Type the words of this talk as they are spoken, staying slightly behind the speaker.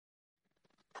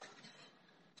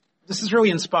This is really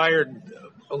inspired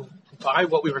by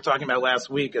what we were talking about last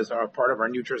week as our part of our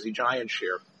New Jersey Giants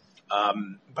share.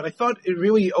 But I thought it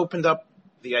really opened up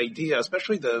the idea,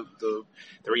 especially the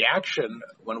reaction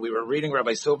when we were reading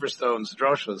Rabbi Silverstone's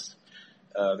drashas,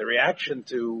 the reaction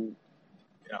to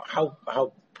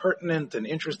how pertinent and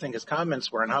interesting his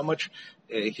comments were, and how much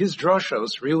his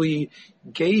drashos really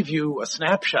gave you a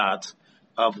snapshot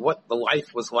of what the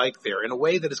life was like there in a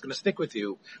way that is going to stick with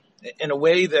you, in a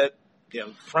way that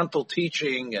frontal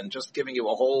teaching and just giving you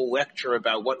a whole lecture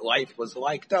about what life was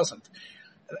like doesn't.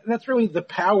 And that's really the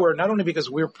power, not only because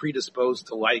we're predisposed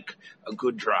to like a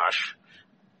good drash.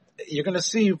 You're going to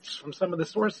see from some of the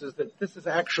sources that this is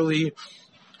actually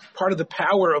part of the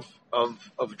power of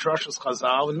drashas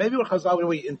Chazal, and maybe what Chazal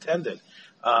really intended,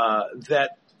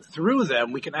 that through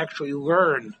them we can actually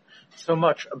learn so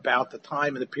much about the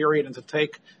time and the period and to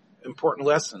take important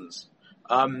lessons.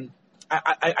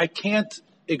 I can't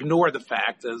ignore the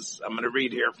fact, as I'm going to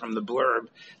read here from the blurb,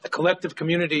 the collective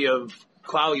community of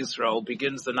Klal Yisrael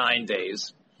begins the 9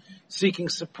 days, seeking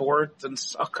support and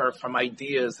succor from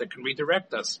ideas that can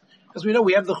redirect us. Because we know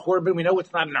we have the Churban, we know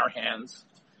it's not in our hands.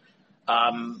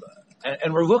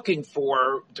 And we're looking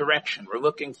for direction. We're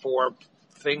looking for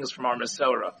things from our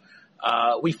Masorah.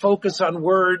 We focus on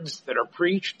words that are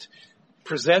preached,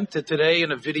 presented today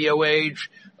in a video age,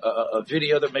 a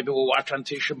video that maybe we'll watch on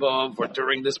Tisha B'Av or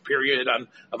during this period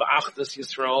of Achdus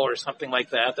Yisrael or something like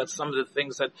that. That's some of the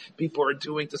things that people are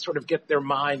doing to sort of get their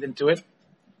mind into it.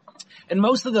 And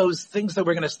most of those things that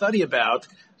we're going to study about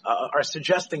are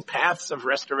suggesting paths of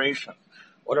restoration.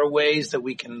 What are ways that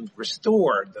we can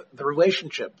restore the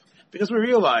relationship? Because we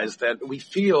realize that we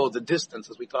feel the distance,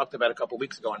 as we talked about a couple of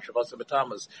weeks ago on Shabbos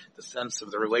B'Tammuz, the sense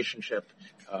of the relationship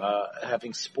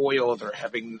having spoiled or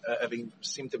having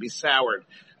seemed to be soured.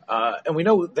 And we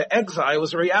know the exile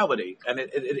is a reality, and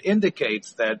it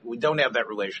indicates that we don't have that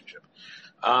relationship.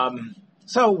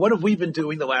 So what have we been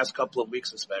doing the last couple of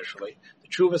weeks especially? The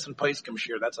Chuvas and Paiskim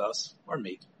shir, that's us, or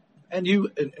me, and you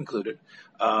included,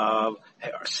 are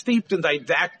steeped in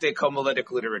didactic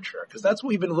homiletic literature, because that's what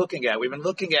we've been looking at. We've been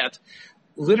looking at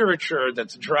literature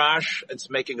that's drash, it's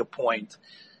making a point,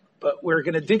 but we're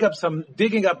going to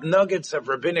digging up nuggets of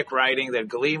rabbinic writing that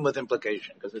gleam with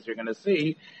implication, because as you're going to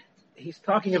see, he's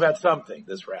talking about something,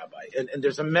 this rabbi, and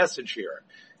there's a message here.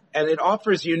 And it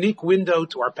offers a unique window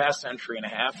to our past century and a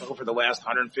half, over the last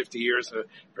 150 years, a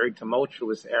very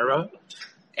tumultuous era.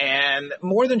 And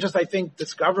more than just, I think,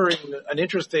 discovering an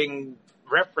interesting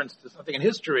reference to something in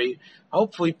history,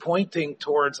 hopefully pointing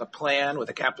towards a plan with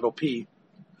a capital P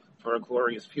for a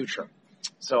glorious future.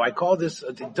 So I call this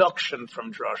a deduction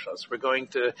from drashas. We're going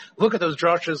to look at those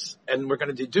drashas and we're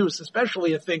going to deduce,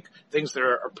 especially I think, things that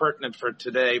are pertinent for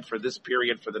today, for this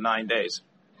period, for the 9 days.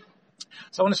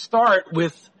 So I want to start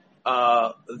with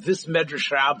this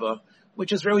Medrash Rabbah,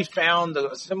 which is really found,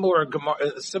 a similar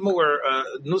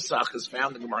nusach is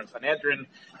found in Gemara and Sanhedrin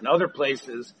and other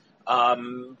places.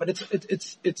 But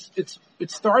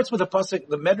it starts with a pasuk.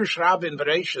 The Medrash Rabbah in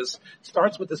Bereshis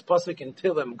starts with this pasuk in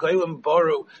Tilim, Goyim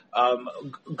Boru,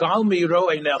 Gal Meiro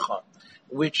Einecha,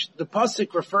 which the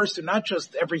pasuk refers to not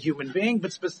just every human being,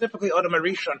 but specifically Adam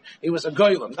Arishon. He was a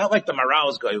Goyim, not like the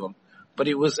Maral's Goyim, but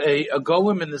he was a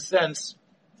Goyim in the sense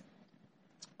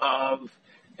of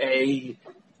a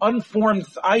unformed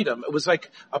item. It was like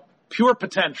a pure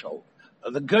potential.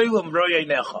 The Goyim Royei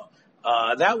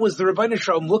Necha. That was the Rebbeinu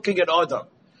Shalom looking at Adam.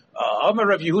 Amar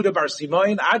Rav Yehuda Bar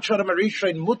Simoin, Ad Adam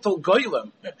Arishain Mutal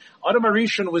Goyim. Adam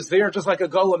Arishain was there just like a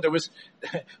golem. There was,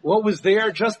 what was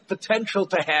there? Just potential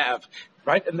to have.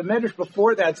 Right? And the Medrash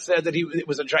before that said that it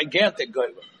was a gigantic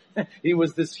Goyim. He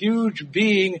was this huge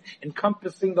being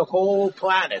encompassing the whole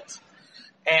planet.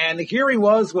 And here he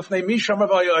was with Neimisham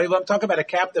of I'm talking about a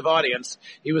captive audience.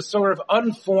 He was sort of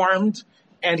unformed,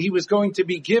 and he was going to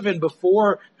be given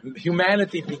before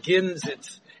humanity begins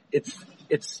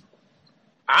its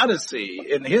odyssey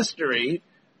in history.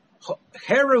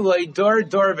 Herulei Dor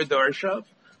Dor V'Dorshav,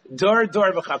 Dor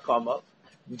Dor V'Chakamov,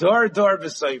 Dor Dor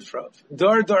V'Seifrav,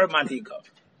 Dor Dor Manhigov.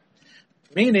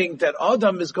 Meaning that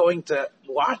Adam is going to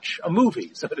watch a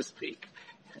movie, so to speak.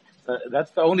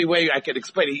 That's the only way I can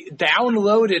explain it.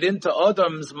 Downloaded into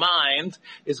Adam's mind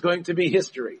is going to be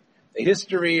history. The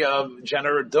history of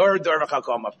Dor Dor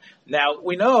V'Chakamov. Now,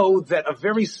 we know that a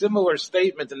very similar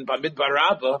statement in Bamidbar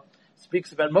Rabbah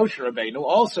speaks about Moshe Rabbeinu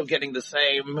also getting the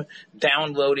same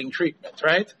downloading treatment,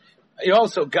 right? He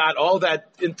also got all that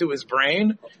into his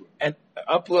brain and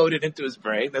uploaded into his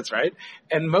brain, that's right.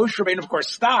 And Moshe Rabbeinu, of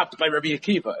course, stopped by Rabbi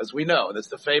Akiva, as we know. That's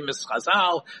the famous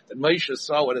Chazal that Moshe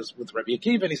saw what is with Rabbi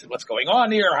Akiva, and he said, what's going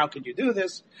on here? How can you do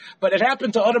this? But it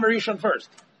happened to Adam Arishon first.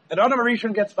 And Adam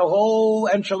Rishon gets the whole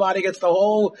enchilada, gets the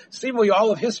whole, seemingly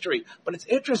all of history. But it's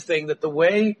interesting that the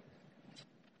way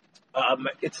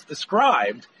it's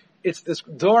described, it's this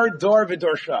dor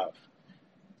v'dor shav.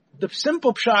 The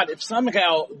simple pshat, if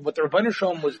somehow what the Rebbeinu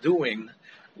Shalom was doing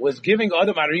was giving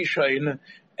Adam Rishon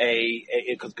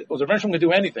because the Rebbeinu Shalom could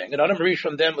do anything, and Adam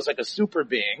Rishon then was like a super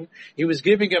being. He was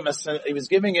giving him it's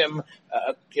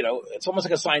almost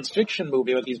like a science fiction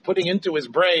movie. Like he's putting into his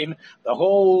brain the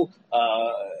whole,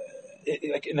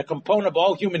 like in a component of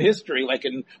all human history, like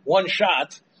in one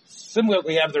shot. Similarly,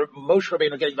 we have the Moshe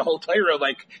Rabbeinu getting the whole Torah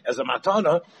like as a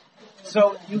matana.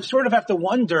 So you sort of have to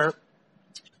wonder,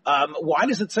 why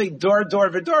does it say dor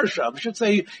v'dor shav? It should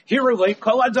say here like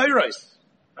kol adayros,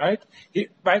 right?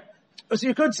 Right. So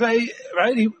you could say,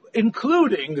 right,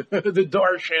 including the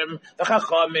Dorshim, the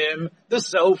Chachamim, the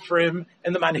Sofrim,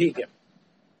 and the Manhigim.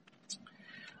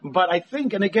 But I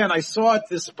think, and again, I saw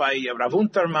this by Rav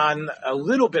Unterman, a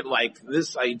little bit like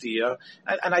this idea,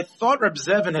 and I thought Reb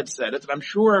Zevin had said it, and I'm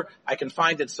sure I can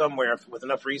find it somewhere with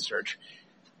enough research.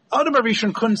 Adam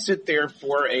Rishon couldn't sit there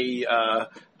for a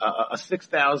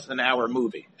 6,000-hour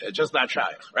movie. Just not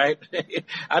shy, right?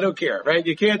 I don't care, right?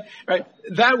 You can't, right?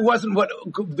 That wasn't what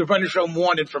the Rebbeinu Shalom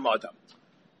wanted from Adam.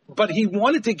 But he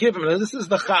wanted to give him, and this is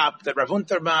the chap that Rav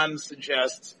Unterman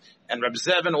suggests, and Reb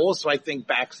Zevin also, I think,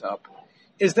 backs up,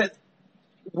 is that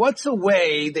what's a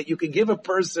way that you can give a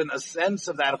person a sense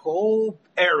of that whole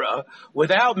era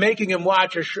without making him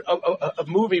watch a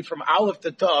movie from Aleph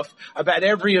to Tov about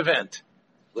every event?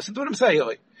 Listen to what I'm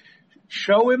saying.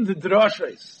 Show him the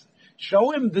droshes.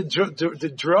 Show him the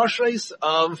droshes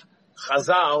of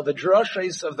Chazal, the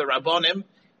droshes of the Rabbonim,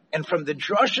 and from the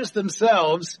droshes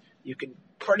themselves, you can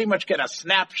pretty much get a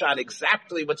snapshot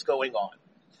exactly what's going on.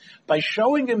 By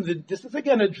showing him this is a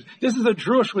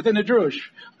drush within a drush,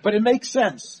 but it makes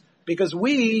sense because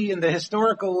we in the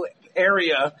historical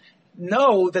area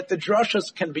know that the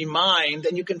droshes can be mined,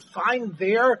 and you can find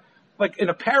there, like in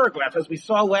a paragraph, as we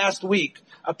saw last week,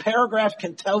 a paragraph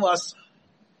can tell us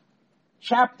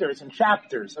chapters and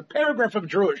chapters. A paragraph of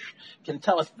drush can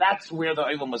tell us that's where the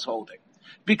Olam was holding.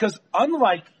 Because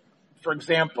unlike, for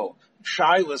example,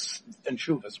 Shilas and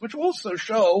Shuvas, which also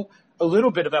show a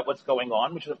little bit about what's going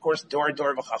on, which is, of course, Dor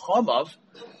v'Chachamav,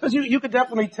 because you could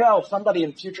definitely tell somebody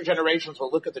in future generations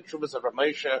will look at the Shuvas of Rav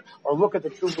Moshe, or look at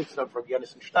the Shuvas of Rav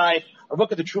Yonasan Stein, or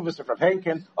look at the Shuvas of Rav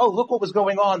Henkin. Oh, look what was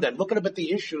going on then. Look at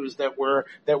the issues that Klal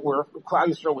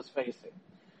Yisrael was facing.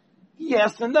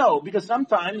 Yes and no, because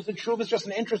sometimes the Shuv is just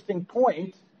an interesting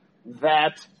point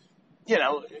that,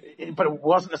 but it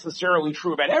wasn't necessarily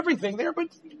true about everything there, but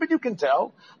you can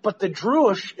tell. But the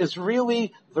drush is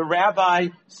really the rabbi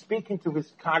speaking to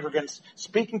his congregants,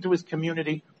 speaking to his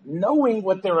community, knowing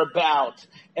what they're about,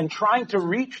 and trying to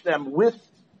reach them with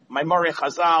Maimorei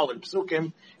Chazal and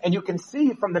Psukim, and you can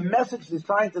see from the message he's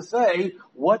trying to say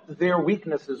what their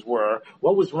weaknesses were,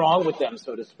 what was wrong with them,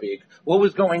 so to speak, what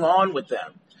was going on with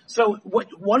them. So what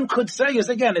one could say is,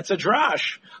 again, it's a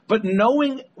drash, but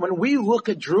knowing when we look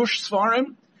at drush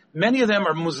svarim, many of them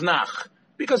are muznach.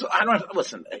 Because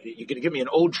listen, you can give me an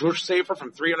old drush sefer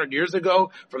from 300 years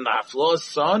ago, from the Haflah's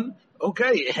son?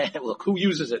 Okay, look, who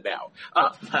uses it now?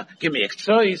 Give me a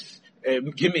Ktsois,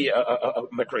 give me a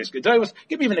Makreis Gedailos,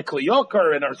 give me even a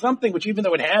Kliyokar or something, which even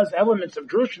though it has elements of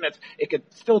drush in it, it could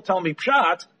still tell me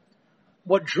pshat.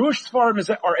 What Jewish Sfarim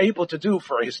are able to do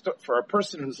for a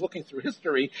person who's looking through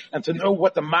history and to know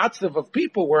what the matzav of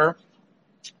people were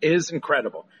is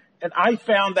incredible. And I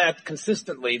found that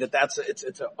consistently that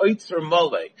it's a oitzer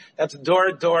mole. That's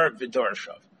dor v'dor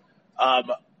shav.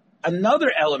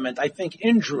 Another element I think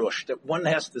in Drush that one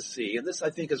has to see, and this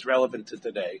I think is relevant to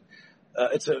today.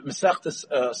 It's a Masechtas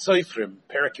Soifrim,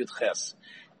 Perek Yud Ches.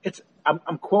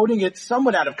 I'm quoting it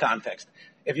somewhat out of context.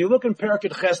 If you look in Perek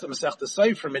Yud Ches, the Masechtas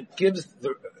Soifrim, it gives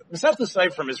Masechtas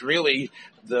Soifrim is really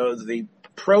the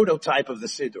prototype of the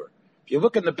Siddur. If you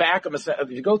look in the back of if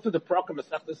you go through the Prok of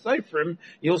Masechtas Soifrim,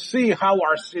 you'll see how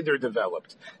our Siddur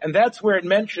developed, and that's where it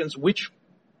mentions which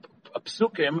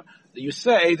psukim you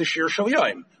say the Shir Shel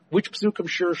Yom, which psukim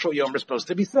Shir Shel Yom are supposed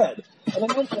to be said, and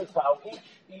it mentions how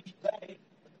each day.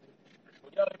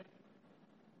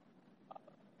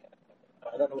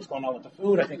 I don't know what's going on with the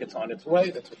food. I think it's on its way.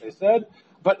 That's what they said.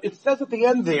 But it says at the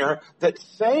end there that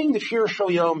saying the Shir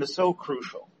Shel Yom is so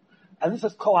crucial. And this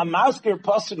is Kol HaMazkir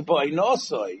Pasuk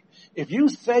Ba'Nosoi. If you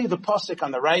say the Pasuk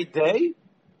on the right day,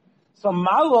 so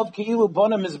Malov Ki'ilu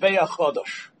Bona Mizbeach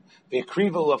Chodosh, the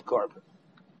Akrival of Korban.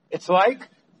 It's like,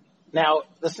 now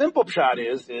the simple pshat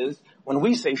is when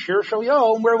we say Shir Shel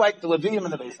Yom, we're like the Levium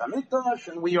and the Beis HaMikdash,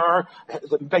 and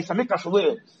the Beis HaMikdash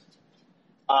lives.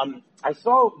 I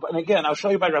saw, and again, I'll show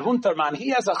you by Rav Unterman, he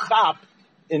has a chap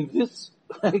in this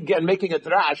again, making a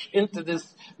drash into this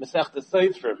Masechta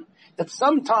Seifrim, that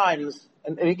sometimes,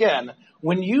 and again,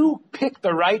 when you pick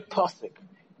the right pasuk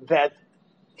that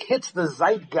hits the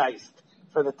zeitgeist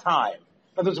for the time,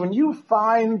 in other words, when you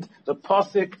find the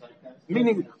pasuk,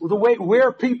 meaning the way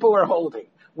where people are holding,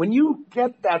 when you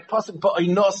get that pasuk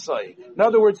ba'inasai, in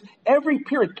other words, every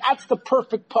period, that's the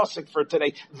perfect pasuk for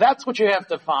today. That's what you have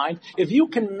to find. If you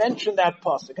can mention that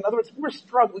pasuk, in other words, we're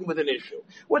struggling with an issue,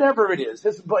 whatever it is.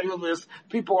 This list,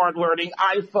 people aren't learning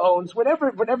iPhones,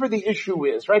 whatever the issue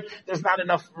is, right? There's not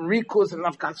enough rikus,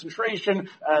 enough concentration.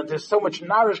 There's so much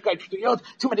narishkeit,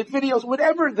 too many videos,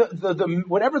 whatever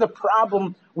the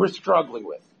problem we're struggling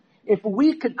with. If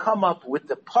we could come up with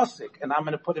the pasuk, and I'm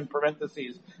going to put in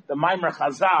parentheses the Maimer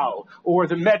Chazal or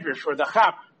the Medrash or the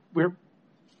Chap,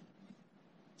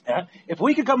 if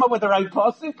we could come up with the right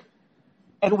pasuk,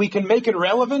 and we can make it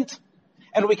relevant,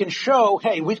 and we can show,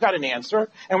 hey, we've got an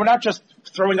answer, and we're not just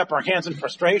throwing up our hands in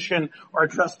frustration or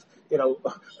just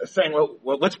saying,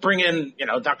 well, let's bring in,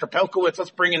 Dr. Pelkowitz, let's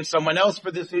bring in someone else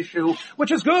for this issue,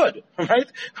 which is good,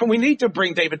 right? And we need to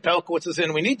bring David Pelkowitz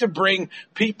in. We need to bring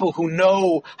people who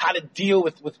know how to deal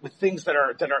with things that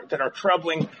are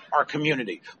troubling our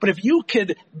community. But if you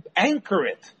could anchor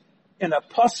it in a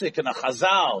pasuk, in a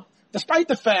chazal, despite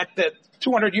the fact that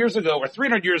 200 years ago or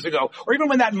 300 years ago, or even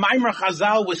when that Maimer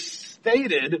Chazal was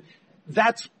stated,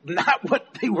 that's not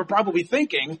what they were probably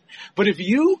thinking. But if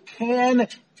you can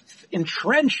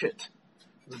entrench it,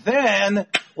 then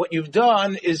what you've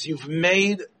done is you've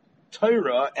made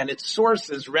Torah and its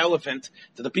sources relevant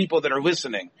to the people that are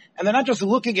listening. And they're not just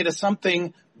looking at it as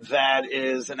something that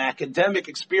is an academic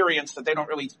experience that they don't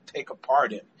really take a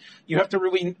part in. You have to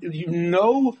really,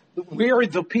 where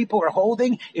the people are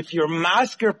holding. If you're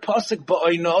masker pasuk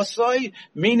ba'oinosoi,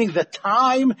 meaning the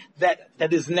time that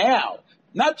is now,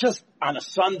 not just on a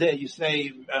Sunday you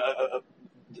say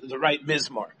the right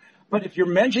mizmor. But if you're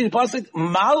mentioning the pasuk,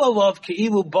 malalov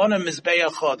keilu bana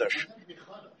mizbeach chodesh.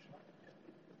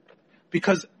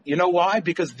 Because, you know why?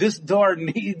 Because this door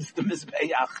needs the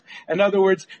mizbeach. In other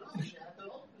words,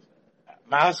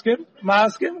 maskim.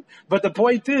 But the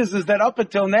point is that up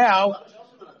until now,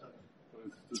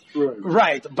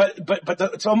 right. But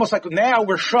it's almost like now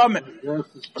we're shamim.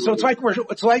 So it's like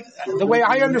the way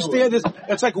I understand this,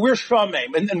 it's like we're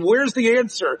shamim. And where's the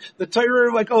answer? The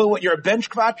Torah, like, oh, what, you're a bench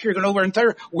kvatch, you're going to learn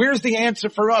Torah. Where's the answer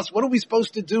for us? What are we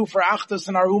supposed to do for Achdus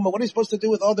and our Ummah? What are we supposed to do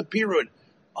with all the Pirud?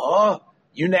 Oh,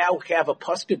 you now have a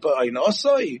pasuk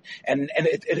ba'oinosoi, and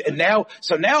now,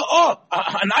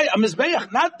 a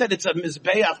mizbeach. Not that it's a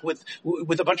mizbeach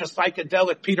with a bunch of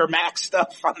psychedelic Peter Max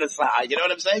stuff on the side. You know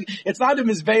what I'm saying? It's not a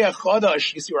mizbeach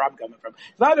chodesh. You see where I'm coming from?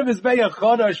 It's not a mizbeach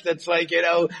chodesh that's like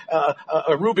a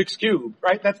Rubik's cube,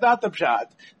 right? That's not the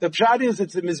pshat. The pshat is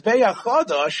it's a mizbeach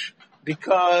chodesh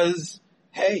because,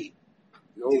 hey.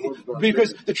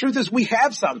 Because the truth is we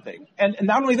have something. And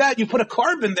not only that, you put a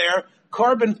carbon there.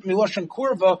 Carbon, Milosh and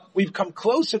Kurva, we've come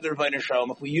closer to Rebbeinu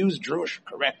Shalom if we use Drush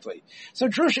correctly. So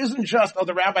Drush isn't just,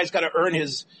 the rabbi's got to earn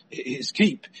his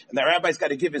keep, and the rabbi's got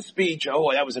to give his speech.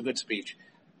 Oh, that was a good speech.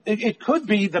 It could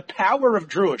be the power of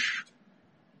Drush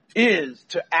is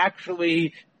to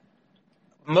actually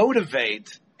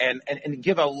motivate and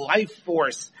give a life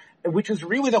force, which is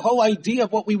really the whole idea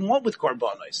of what we want with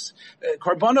Korbanos.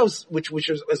 Korbanos, which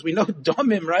is, as we know,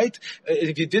 Domim, right?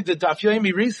 If you did the Daf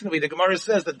Yomi recently, the Gemara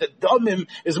says that the Domim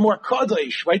is more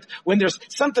Kodesh, right? When there's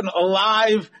something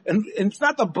alive, and it's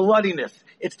not the bloodiness,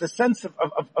 it's the sense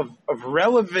of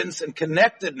relevance and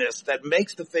connectedness that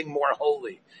makes the thing more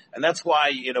holy. And that's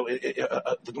why,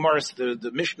 the Gemara,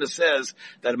 the Mishnah says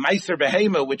that Meiser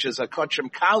Behema, which is a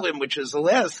Kachim Kalim, which is the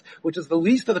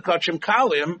least of the Kachim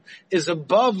Kalim, is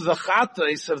above the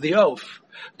Chatais of the oath.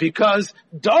 Because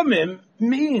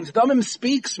Domim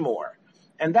speaks more.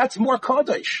 And that's more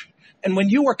Kodesh. And when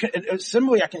you are,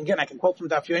 similarly, I can quote from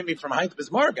Daf Yomi from Heinz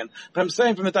Bismargen, but I'm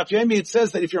saying from the Daf Yomi, it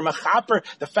says that if you're Mechaper,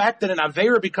 the fact that an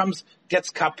Aveira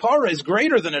gets Kapara is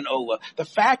greater than an Ola. The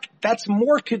fact, that's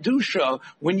more Kedusha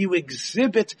when you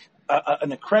exhibit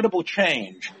an incredible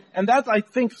change. And that, I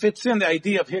think, fits in the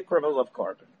idea of Hikra of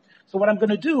carbon. So what I'm going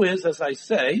to do is, as I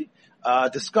say,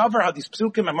 discover how these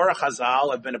psukim and Mora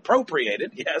Chazal have been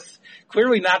appropriated, yes,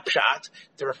 clearly not pshat,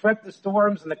 to reflect the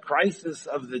storms and the crisis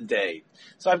of the day.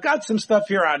 So I've got some stuff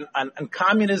here on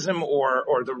communism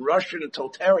or the Russian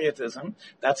totalitarianism.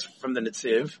 That's from the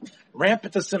Netziv.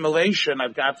 Rampant assimilation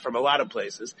I've got from a lot of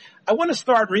places. I want to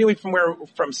start really from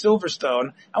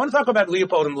Silverstone. I want to talk about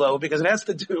Leopold and Loeb because it has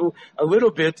to do a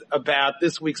little bit about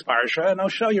this week's parsha, and I'll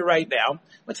show you right now.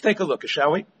 Let's take a look,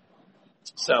 shall we?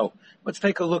 So, let's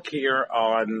take a look here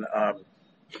on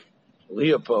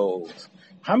Leopold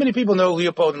How many people know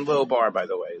Leopold and Loeb are, by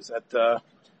the way? Is that,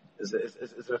 is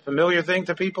it a familiar thing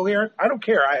to people here? I don't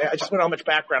care. I just want to know how much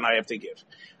background I have to give.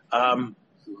 Do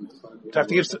I have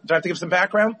to give some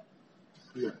background?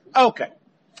 Yeah. Okay.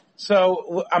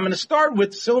 So I'm going to start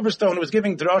with Silverstone, who was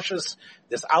giving drashas,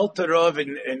 this Alter Rov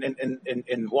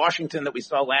in Washington that we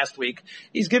saw last week.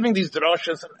 He's giving these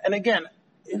drashas, and again,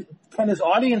 can his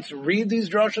audience read these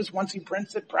drashas once he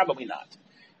prints it? Probably not.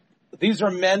 These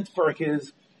are meant for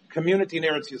his community in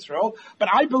Eretz Yisrael, but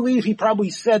I believe he probably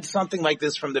said something like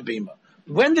this from the Bima.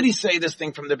 When did he say this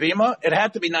thing from the Bima? It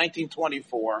had to be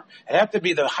 1924. It had to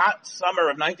be the hot summer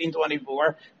of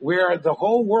 1924, where the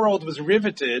whole world was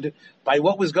riveted by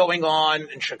what was going on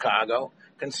in Chicago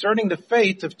concerning the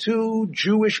fate of two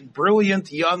Jewish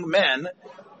brilliant young men,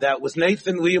 that was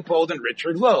Nathan Leopold and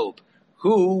Richard Loeb,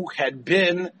 who had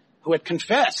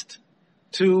confessed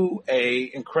to a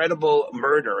incredible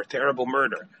murder, a terrible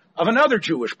murder of another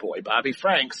Jewish boy, Bobby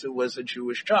Franks, who was a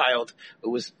Jewish child who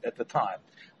was at the time.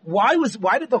 Why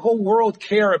did the whole world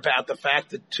care about the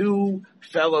fact that two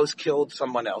fellows killed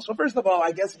someone else? Well, first of all,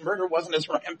 I guess murder wasn't as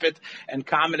rampant and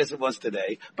common as it was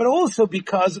today, but also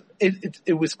because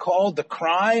it was called the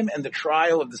crime and the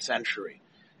trial of the century.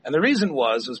 And the reason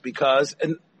was because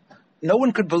no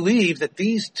one could believe that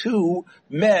these two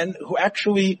men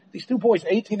these two boys,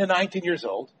 18 and 19 years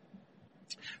old,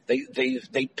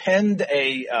 they penned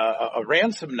a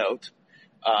ransom note.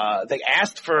 They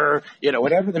asked for,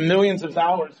 whatever the millions of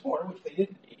dollars for, which they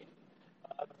didn't need.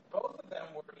 Both of them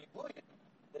were brilliant.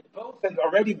 They both had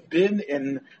already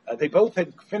they both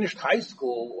had finished high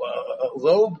school.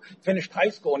 Loeb finished high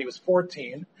school when he was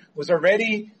 14, he's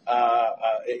already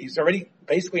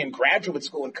basically in graduate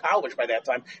school and college by that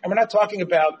time. And we're not talking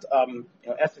about,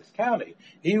 Essex County.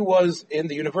 He was in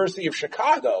the University of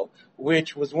Chicago,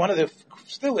 which was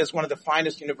still is one of the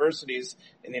finest universities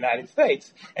in the United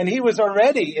States. And he was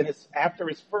already after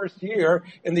his first year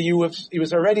in the UFC, he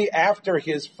was already after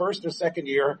his first or second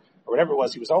year, or whatever it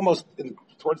was, he was almost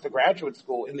towards the graduate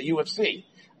school in the UFC.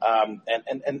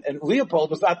 And Leopold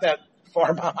was not that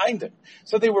far behind him.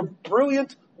 So they were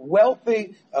brilliant,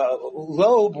 wealthy.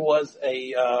 Loeb was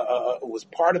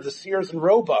part of the Sears and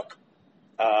Roebuck.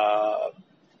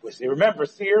 You remember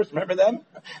Sears? Remember them?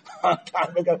 A long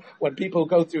time ago, when people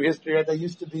go through history, they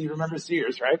used to be. Remember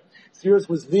Sears, right? Sears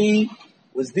was the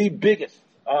biggest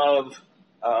of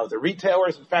the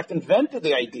retailers. In fact, invented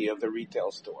the idea of the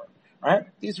retail store. Right?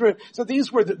 These were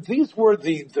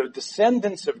the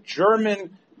descendants of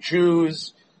German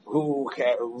Jews who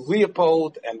had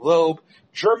Leopold and Loeb,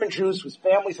 German Jews whose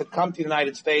families had come to the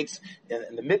United States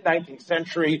in the mid-19th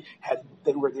century.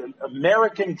 They were the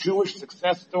American Jewish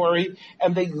success story,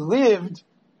 and they lived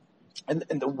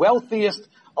in the wealthiest,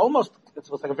 almost, it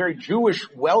was like a very Jewish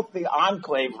wealthy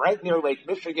enclave right near Lake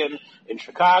Michigan in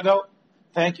Chicago.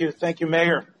 Thank you,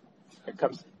 Mayor. Here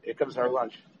comes our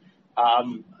lunch.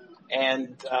 I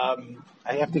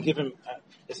have to give him,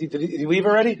 did he leave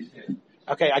already?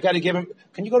 Okay, I got to give him.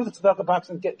 Can you go to the tzedakah box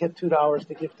and get $2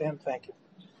 to give to him? Thank you.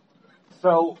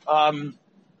 So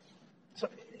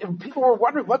people were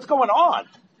wondering what's going on.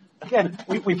 Again,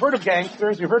 we've heard of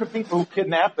gangsters, we've heard of people who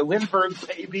kidnapped. The Lindbergh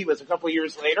baby was a couple of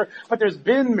years later, but there's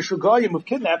been Meshuggahim who've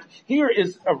kidnapped. Here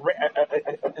is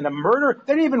a murder.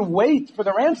 They didn't even wait for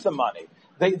the ransom money.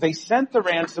 They sent the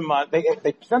ransom money.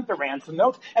 They sent the ransom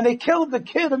note, and they killed the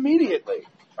kid immediately.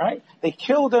 Right? They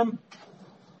killed him.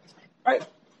 Right?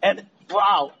 And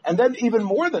wow. And then even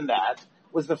more than that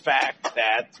was the fact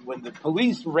that when the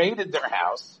police raided their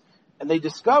house and they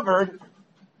discovered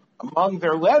among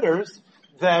their letters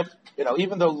that,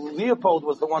 even though Leopold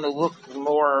was the one who looked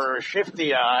more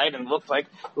shifty-eyed and looked like,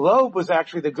 Loeb was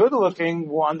actually the good-looking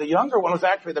one, the younger one was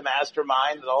actually the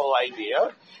mastermind of the whole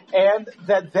idea, and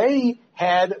that they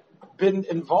had been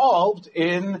involved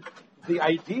in the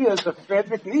ideas of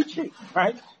Friedrich Nietzsche,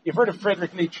 right? You've heard of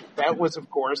Friedrich Nietzsche. That was,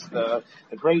 of course, the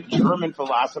great German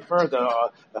philosopher,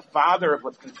 the father of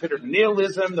what's considered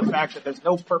nihilism, the fact that there's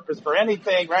no purpose for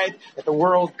anything, right? That the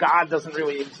world, God doesn't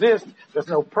really exist. There's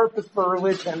no purpose for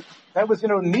religion. That was,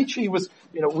 Nietzsche was,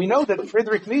 we know that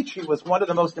Friedrich Nietzsche was one of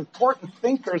the most important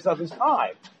thinkers of his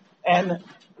time. And,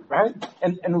 right?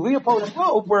 And Leopold and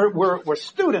Loeb were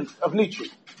students of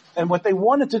Nietzsche. And what they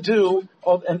wanted to do,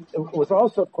 and it was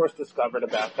also, of course, discovered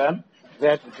about them,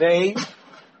 that they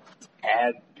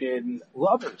had been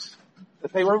lovers.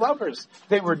 That they were lovers.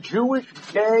 They were Jewish,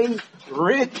 gay,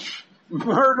 rich,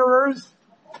 murderers,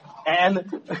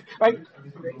 and, right?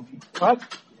 What?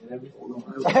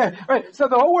 Right. So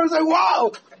the whole world was like,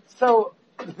 wow! So,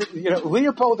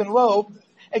 Leopold and Loeb,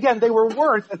 again, they were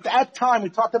worth, at that time, we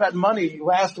talked about money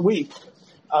last week,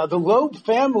 The Loeb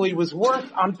family was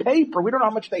worth, on paper, we don't know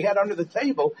how much they had under the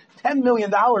table, $10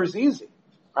 million easy,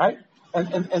 right?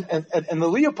 And the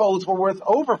Leopolds were worth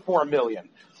over $4 million.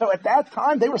 So at that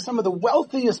time, they were some of the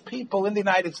wealthiest people in the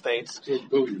United States.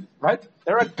 Right?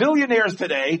 They're like billionaires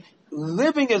today,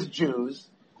 living as Jews,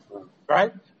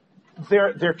 right?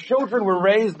 Their children were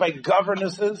raised by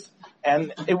governesses,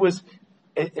 and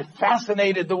it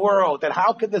fascinated the world that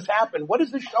how could this happen? What does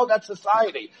this show that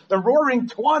society? The Roaring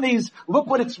 '20s, look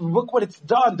what it's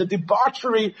done. The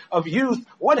debauchery of youth.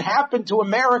 What happened to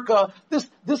America?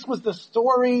 This was the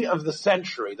story of the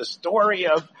century. The story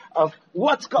of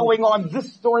what's going on.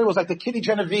 This story was like the Kitty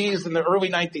Genovese in the early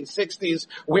 1960s,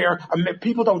 where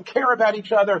people don't care about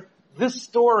each other. This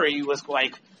story was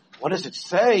like, what does it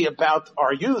say about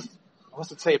our youth? What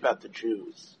does it say about the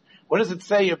Jews? What does it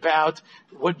say about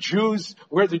where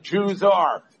the Jews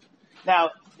are?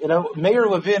 Now, Meir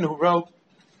Levin, who wrote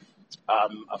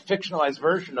a fictionalized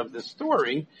version of this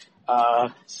story,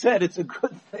 said it's a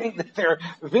good thing that their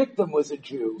victim was a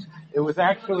Jew. It was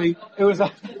actually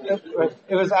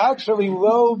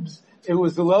Loeb's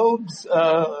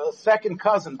second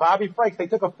cousin, Bobby Frank. They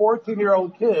took a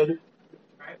 14-year-old kid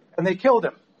and they killed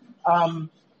him.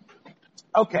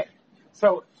 Okay,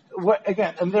 so.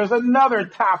 Again, and there's another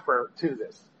topper to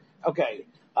this. Okay,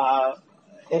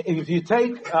 if you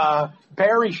take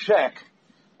Barry Scheck,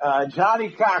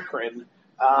 Johnny Cochran,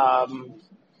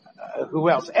 who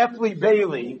else? Effley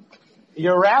Bailey,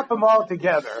 you wrap them all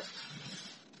together.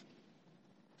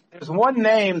 There's one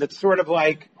name that sort of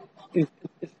like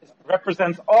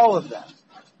represents all of them.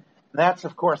 And that's,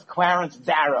 of course, Clarence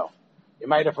Darrow. You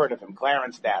might have heard of him,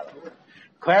 Clarence Darrow.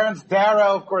 Clarence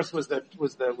Darrow, of course, was the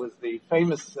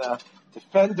famous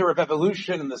defender of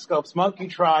evolution in the Scopes monkey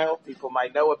trial. People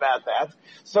might know about that.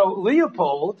 So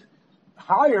Leopold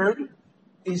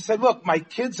he said, "Look, my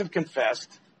kids have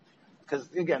confessed." Because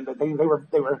again,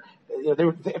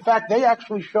 in fact, they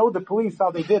actually showed the police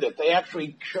how they did it. They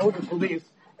actually showed the police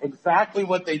exactly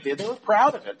what they did. They were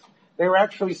proud of it. They were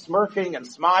actually smirking and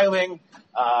smiling,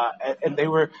 and they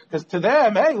were, because to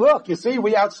them, hey, look, you see,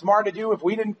 we outsmarted you. If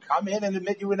we didn't come in and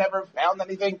admit you never found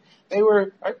anything, they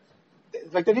were,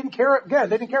 like, they didn't care, again,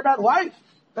 they didn't care about life.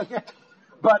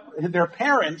 But their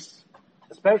parents,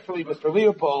 especially Mr.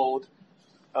 Leopold,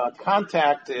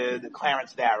 contacted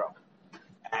Clarence Darrow.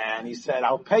 And he said,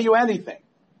 I'll pay you anything.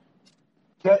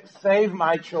 Save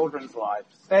my children's life.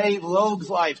 Save Loeb's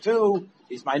life, too.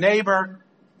 He's my neighbor.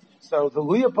 So the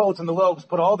Leopolds and the Loebs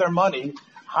put all their money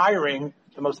hiring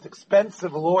the most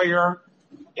expensive lawyer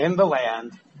in the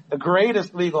land, the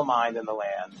greatest legal mind in the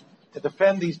land, to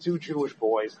defend these two Jewish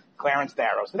boys, Clarence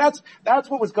Darrow. So that's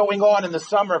what was going on in the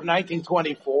summer of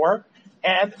 1924,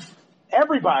 and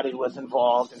everybody was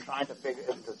involved in trying to figure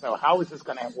out, so how is this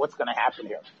what's going to happen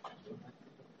here?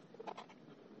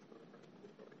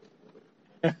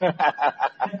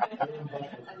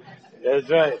 That's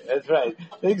right.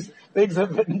 Things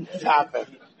have been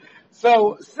happening.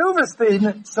 So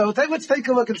Silverstein, let's take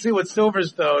a look and see what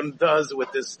Silverstone does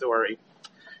with this story.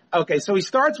 Okay, so he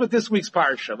starts with this week's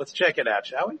parsha. Let's check it out,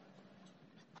 shall we?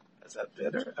 Is that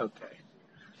better?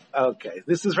 Okay.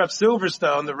 This is Rav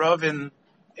Silverstone, the Rav in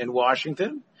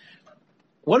Washington.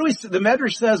 What do we see? The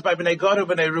Medrash says by Bnei Gad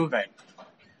Bnei Ruvain,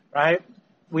 right?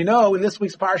 We know in this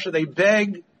week's parsha they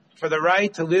beg for the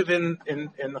right to live in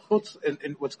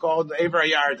what's called the Ever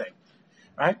Yarden,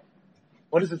 right?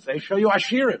 What does it say? Show you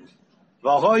Ashirim.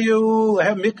 V'hoyu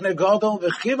lehem mikne gadol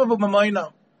v'chivavu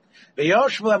b'moina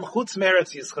v'yoshvu lehem chutz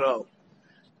me'eretz Yisrael.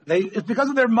 It's because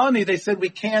of their money, they said we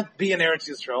can't be in Eretz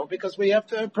Yisrael because we have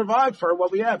to provide for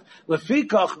what we have.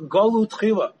 Lefikach golu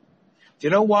tchila. Do you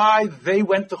know why they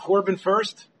went to Churban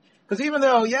first? Because even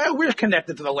though, we're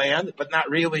connected to the land, but not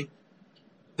really.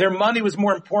 Their money was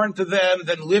more important to them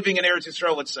than living in Eretz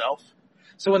Yisrael itself.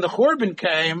 So when the Churban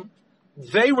came,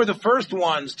 they were the first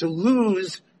ones to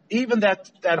lose even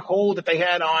that hold that they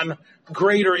had on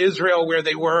greater Israel where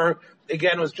they were.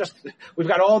 Again, it was just, we've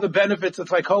got all the benefits.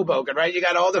 It's like Hoboken, right? You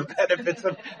got all the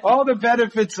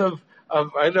benefits of I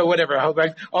don't know, whatever,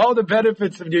 all the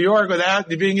benefits of New York without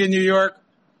being in New York.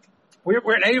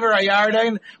 We're in Ever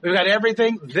Yarden. We've got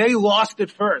everything. They lost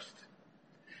it first.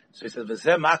 So he said,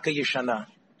 "V'zeh Makkah Yishana."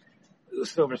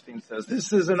 Silverstein says,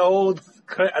 this is an old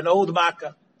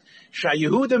Makkah.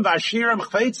 Shayehudim v'ashirim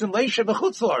chveitzin leisha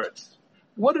b'chutz la'aretz.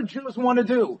 What do Jews want to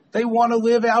do? They want to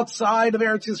live outside of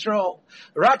Eretz Yisrael.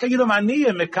 Rak ha'yidum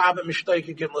aniyim mekabel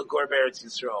mishtoikikim l'gor b'Eretz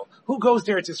Yisrael. Who goes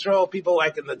to Eretz Yisrael? People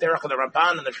like in the Derech of the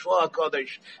Ramban and the Shloah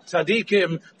Kodesh,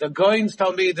 Tzadikim, the Goins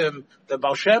Talmidim, the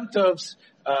Baal Shem Tovs,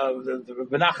 the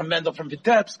Menachem Mendel from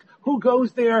Vitebsk. Who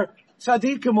goes there?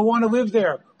 Tzadikim who want to live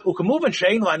there.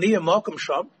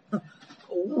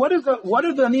 what are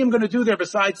the Aniyim going to do there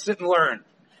besides sit and learn?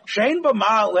 Shein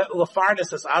b'ma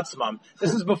lefarnes es atzmam.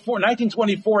 This is before,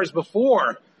 1924 is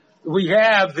before we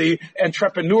have the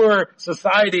entrepreneur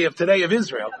society of today of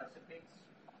Israel.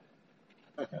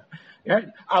 So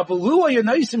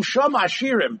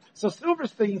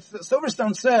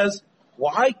Silverstone says,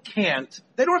 why can't,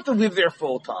 they don't have to live there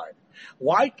full time.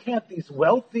 Why can't these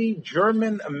wealthy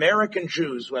German American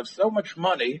Jews who have so much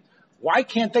money, why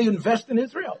can't they invest in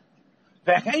Israel?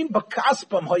 They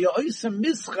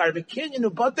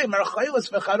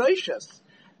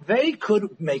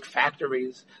could make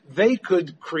factories. They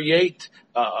could create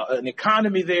an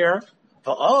economy there.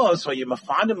 Then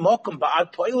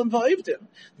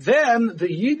the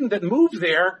Yidden that move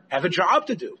there have a job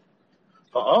to do.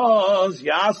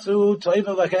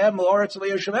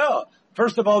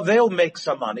 First of all, they'll make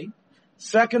some money.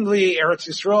 Secondly, Eretz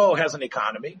Yisrael has an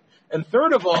economy. And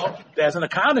third of all, there's an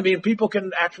economy and people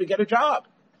can actually get a job.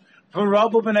 There's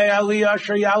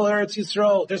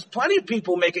plenty of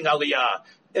people making Aliyah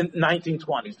in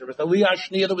 1920s. There was Aliyah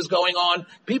Shniya that was going on.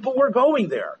 People were going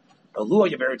there.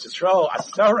 Aliyah Eretz Yisrael,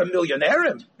 Asara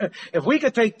millionairim. If we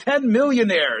could take 10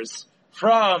 millionaires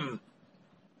from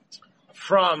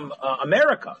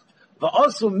America,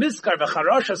 and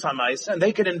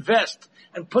they could invest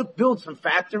and build some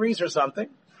factories or something.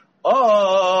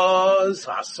 Those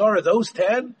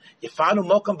 10,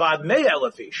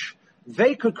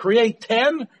 they could create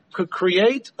 10, could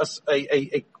create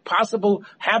a possible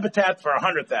habitat for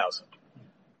 100,000.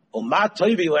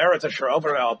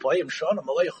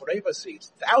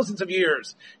 Thousands of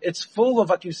years. It's full of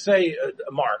what you say,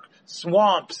 Mark,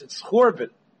 swamps, it's churban.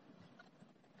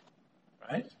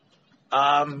 Right?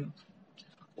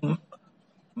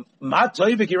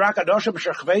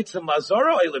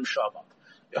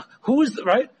 Who's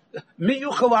right?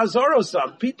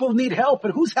 People need help,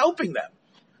 but who's helping them?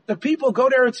 The people go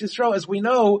to Eretz Yisrael, as we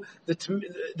know,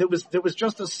 there was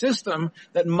just a system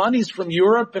that monies from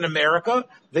Europe and America,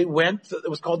 it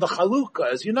was called the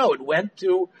Chalukah, as you know, it went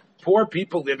to poor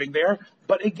people living there,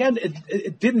 but again,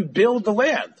 it didn't build the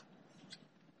land.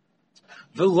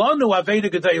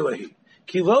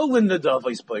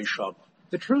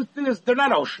 The truth is, they're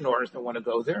not all schnorrers that want to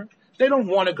go there. They don't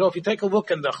want to go. If you take a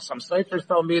look in some Seifers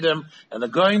Talmidim and the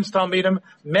Goyim's Talmidim,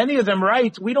 many of them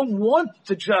write, we don't want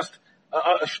to just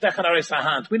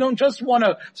we don't just want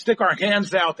to stick our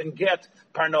hands out and get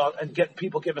parnot and get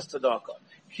people give us tzedakah.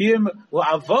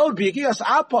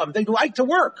 They'd like to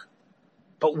work.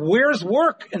 But where's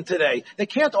work in today? They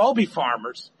can't all be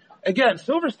farmers. Again,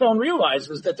 Silverstone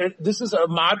realizes that this is the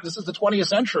 20th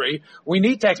century. We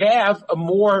need to have a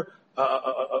more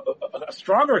a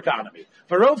stronger economy.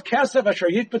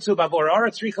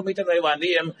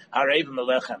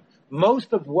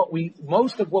 Most of what we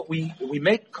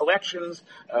make collections,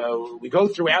 we go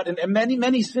throughout in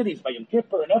many cities, by Yom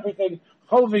Kippur and everything,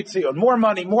 more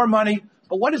money.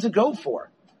 But what does it go for?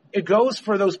 It goes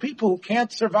for those people who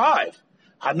can't survive.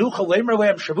 What are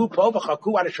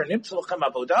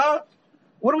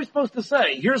we supposed to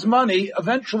say? Here's money,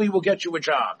 eventually we'll get you a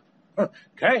job.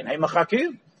 Okay,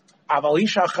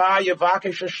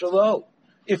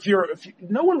 if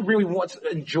no one really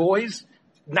enjoys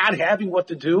not having what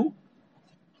to do.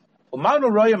 Let's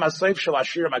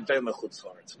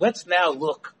now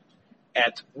look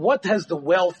at what has the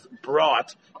wealth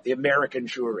brought the American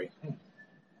Jewry.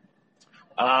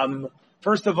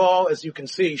 First of all, as you can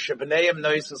see,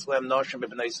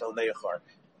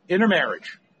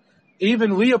 intermarriage.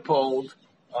 Even Leopold,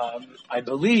 I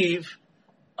believe,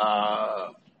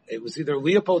 it was either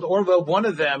Leopold or one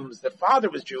of them, the father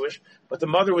was Jewish, but the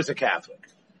mother was a Catholic.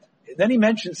 And then he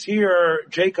mentions here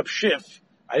Jacob Schiff.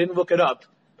 I didn't look it up,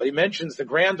 but he mentions the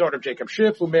granddaughter of Jacob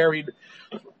Schiff who married,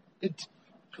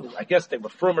 I guess they were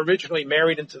from originally,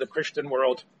 married into the Christian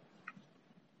world.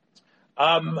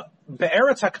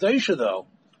 Be'eretz HaKadosh, though,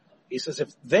 he says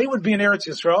if they would be in Eretz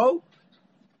Yisrael,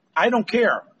 I don't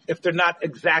care if they're not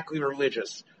exactly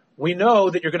religious. We know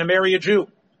that you're going to marry a Jew.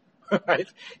 Right?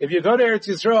 If you go to Eretz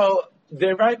Yisrael,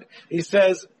 they're right. He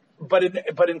says, but in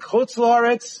Chutz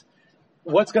La'aretz,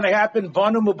 what's going to happen?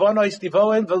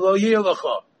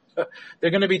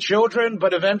 They're going to be children,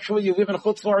 but eventually you live in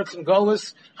Chutz La'aretz and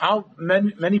Golus. How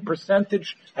many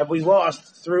percentage have we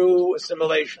lost through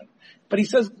assimilation? But he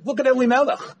says, look at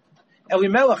Elimelech.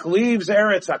 Elimelech leaves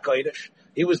Eretz HaKodesh.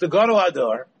 He was the Gadol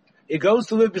Hador. He goes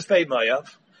to live B'Snei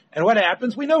Moav. And what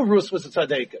happens? We know Rus was a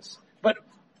tzaddikus. But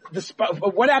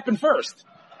what happened first?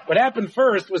 What happened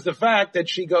first was the fact that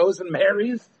she goes and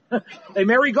marries. They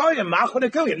marry Goyim, Machon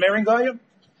and Killian, marrying Goyim.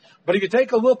 But if you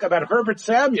take a look about Herbert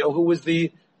Samuel, who was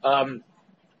the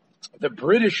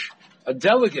British a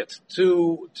delegate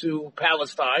to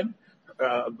Palestine,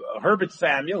 Herbert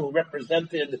Samuel, who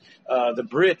represented the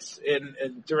Brits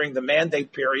during the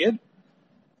Mandate period.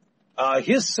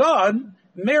 His son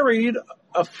married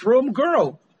a frum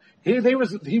girl. He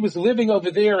was living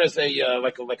over there as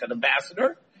like an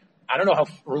ambassador. I don't know how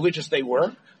religious they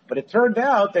were, but it turned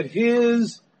out that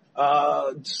his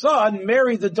son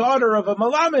married the daughter of a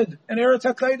Malamed in Eretz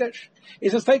HaKodesh. He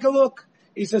says, take a look.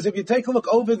 He says, if you take a look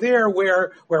over there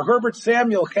where Herbert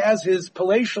Samuel has his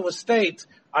palatial estate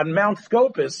on Mount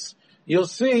Scopus, you'll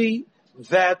see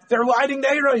that they're lighting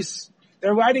Neiros.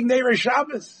 They're lighting Neiros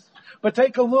Shabbos. But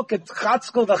take a look at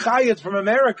Chatzkel the Chayat from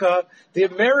America. The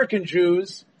American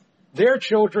Jews, their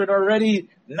children are already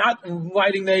not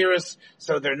lighting Neiros,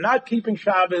 so they're not keeping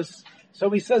Shabbos. So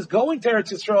he says going to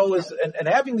Eretz Yisrael and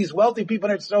having these wealthy people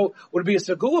in Eretz Yisrael would be a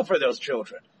segula for those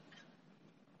children.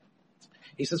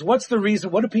 He says, what's the reason?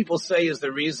 What do people say is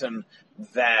the reason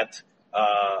that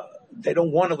they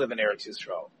don't want to live in Eretz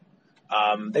Yisrael?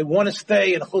 They want to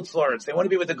stay in Chutz La'aretz. They want to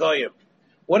be with the Goyim.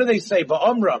 What do they say?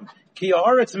 Ba'omram, ki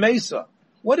ha'aretz mesa.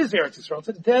 What is Eretz Yisrael? It's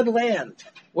a dead land.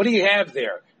 What do you have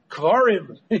there?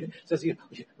 Kvarim. Says you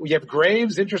have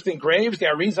graves, interesting graves. The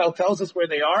Arizal tells us where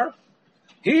they are.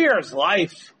 Here's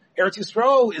life. Eretz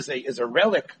Yisrael is a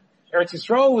relic. Eretz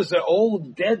Yisrael is an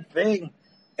old dead thing.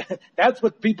 That's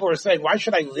what people are saying. Why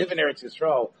should I live in Eretz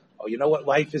Yisrael? Oh, you know what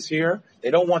life is here?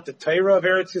 They don't want the Torah of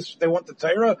Eretz Yisrael. They want the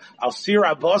Torah. Al Sir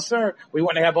Abasar. We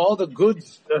want to have all the good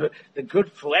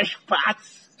flesh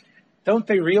pots. Don't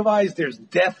they realize there's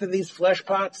death in these flesh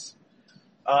pots?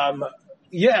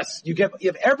 Yes, you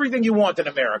have everything you want in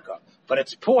America, but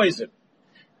it's poison.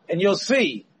 And you'll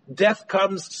see, death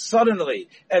comes suddenly,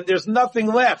 and there's nothing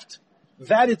left.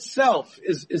 That itself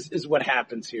is what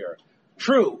happens here.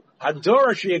 True.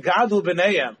 Hador she'yagadu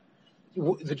b'neihem,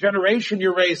 the generation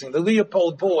you're raising, the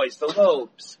Leopold boys, the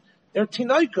Lobes, they're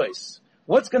tinoikos.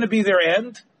 What's going to be their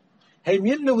end? They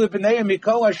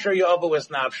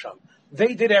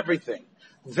did everything.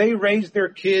 They raised their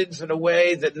kids in a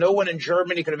way that no one in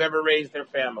Germany could have ever raised their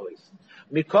families.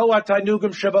 They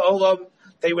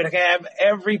would have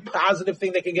every positive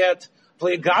thing they could get.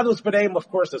 Of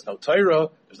course, there's no Torah,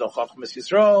 there's no Chachmas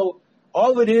Yisrael.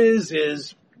 All it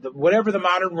is whatever the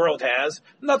modern world has,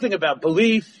 nothing about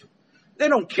belief. They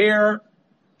don't care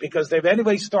because they've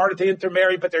anyway started to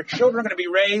intermarry, but their children are going to be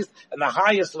raised at the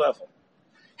highest level.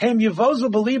 Many of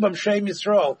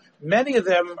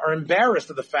them are embarrassed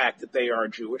of the fact that they are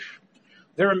Jewish.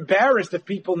 They're embarrassed if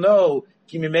people know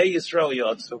Kimimei Yisrael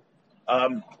Yotzu.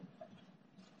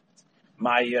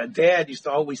 My dad used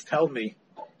to always tell me,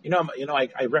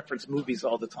 I reference movies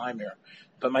all the time here,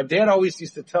 but my dad always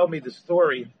used to tell me the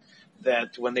story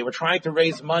that when they were trying to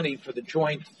raise money for the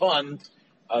joint fund,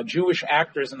 Jewish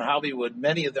actors in Hollywood,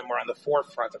 many of them were on the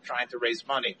forefront of trying to raise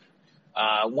money.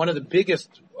 One of the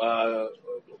biggest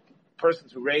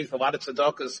persons who raised a lot of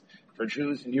tzedakahs for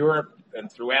Jews in Europe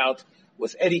and throughout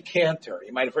was Eddie Cantor.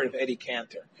 You might have heard of Eddie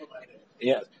Cantor.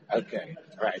 Yes. Okay.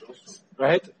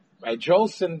 Right.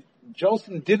 Jolson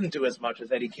didn't do as much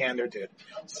as Eddie Cantor did.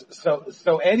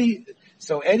 So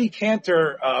Eddie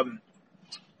Cantor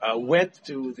went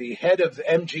to the head of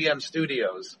MGM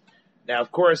Studios. Now,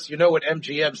 of course, you know what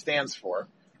MGM stands for.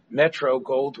 Metro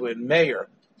Goldwyn Mayer.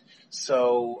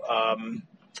 So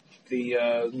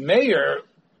the mayor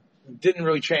didn't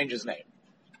really change his name.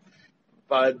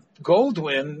 But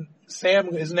Goldwyn,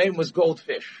 his name was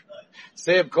Goldfish.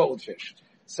 Sam Goldfish.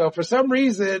 So for some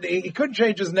reason, he couldn't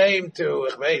change his name to,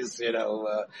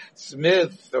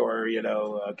 Smith or,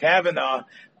 Kavanaugh.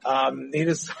 He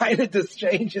decided to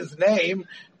change his name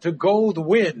to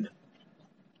Goldwyn.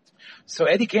 So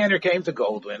Eddie Cantor came to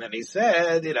Goldwyn and he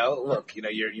said, look,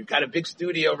 you've got a big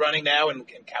studio running now in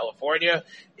California.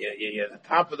 You're at the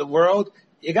top of the world.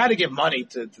 You got to give money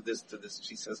to this.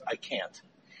 She says, I can't.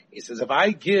 He says, if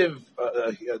I give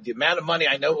the amount of money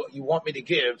I know you want me to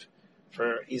give,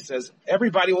 he says,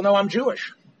 everybody will know I'm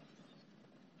Jewish.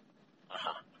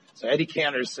 So Eddie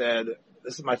Cantor said,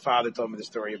 this is my father told me the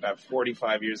story about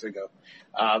 45 years ago.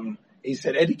 He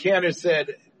said, Eddie Cantor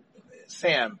said,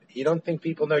 Sam, you don't think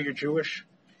people know you're Jewish?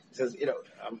 He says,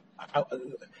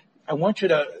 I want you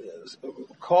to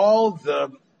call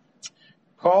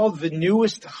the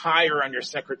newest hire on your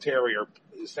secretarial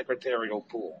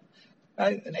pool.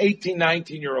 An 18,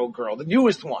 19-year-old girl, the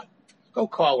newest one. Go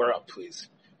call her up, please.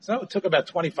 So it took about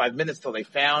 25 minutes till they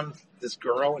found this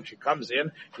girl, and she comes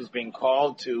in. She's being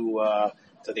called to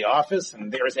the office,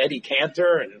 and there's Eddie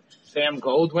Cantor and Sam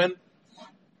Goldwyn.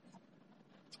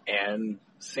 And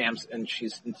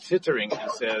she's tittering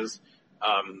and says,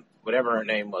 whatever her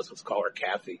name was, let's call her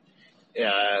Kathy,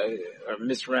 or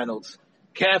Miss Reynolds.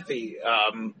 Kathy,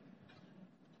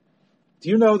 do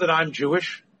you know that I'm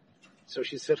Jewish? So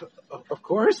she said, of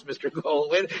course, Mr.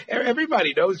 Goldwyn.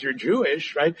 Everybody knows you're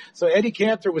Jewish, right? So Eddie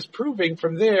Cantor was proving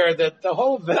from there that the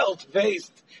whole Welt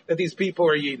faced that these people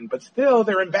are Yidden, but still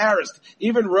they're embarrassed.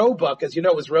 Even Roebuck, as you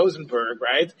know, was Rosenberg,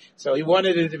 right? So he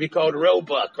wanted it to be called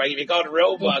Roebuck, right? If you call it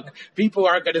Roebuck, people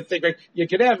aren't going to think, right? You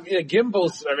could have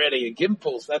Gimbals already,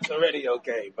 Gimples, that's already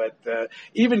okay. But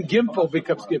even Gimple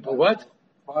becomes Gimple. What?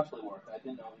 Partially work. I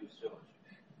didn't know he was Jewish.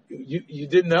 You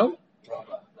didn't know?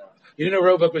 Roebuck, no. You didn't know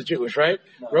Roebuck was Jewish, right?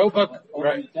 No, Roebuck, over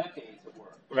right? the decades it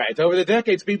worked. Right. Over the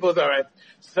decades, people thought, right?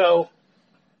 So,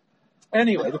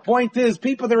 anyway, the point is,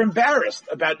 people are embarrassed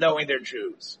about knowing they're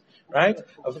Jews, right?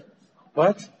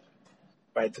 What?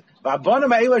 Right.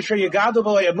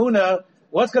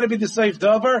 What's going to be the safe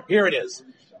dover? Here it is.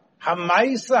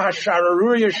 Hamaisa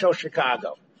Hashararuya Shel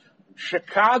Chicago.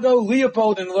 Chicago,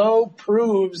 Leopold and Lowe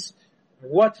proves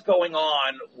what's going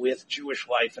on with Jewish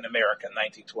life in America in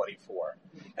 1924.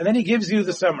 And then he gives you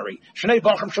the summary.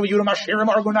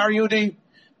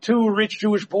 Two rich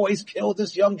Jewish boys killed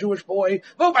this young Jewish boy.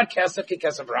 They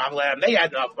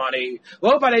had enough money.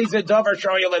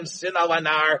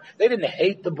 They didn't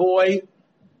hate the boy.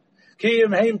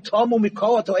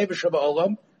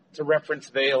 It's a reference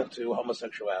veil to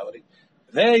homosexuality.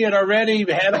 They had already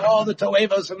had all the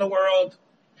toevos in the world.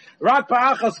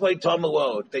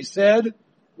 They said,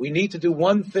 we need to do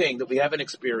one thing that we haven't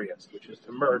experienced, which is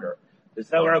to murder.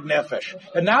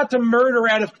 And not to murder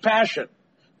out of passion.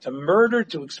 To murder,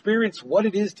 to experience what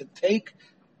it is to take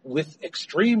with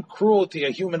extreme cruelty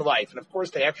a human life. And of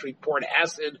course they actually poured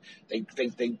acid.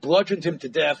 They bludgeoned him to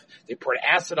death. They poured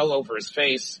acid all over his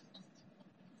face.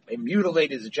 They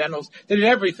mutilated his genitals. They did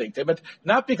everything. But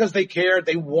not because they cared.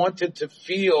 They wanted to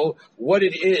feel what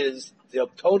it is, the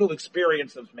total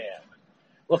experience of man.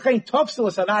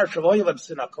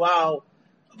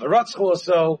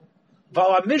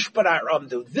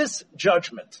 This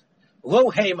judgment,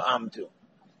 Loheim Amdu.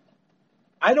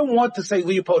 I don't want to say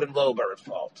Leopold and Loeb are at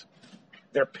fault.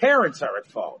 Their parents are at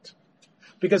fault.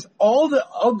 Because all the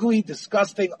ugly,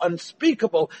 disgusting,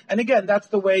 unspeakable, and again, that's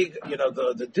the way,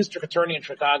 the district attorney in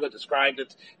Chicago described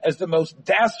it as the most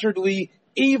dastardly,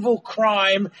 evil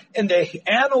crime in the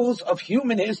annals of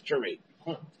human history.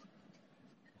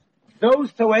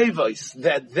 Those toevos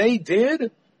that they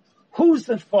did, who's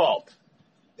at fault?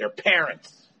 Their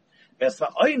parents. If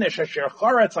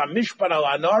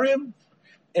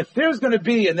there's going to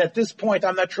be, and at this point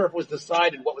I'm not sure if it was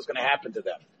decided what was going to happen to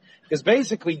them. Because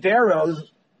basically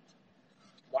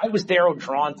why was Darrow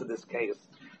drawn to this case,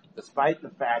 despite the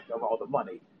fact of all the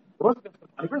money? It wasn't just the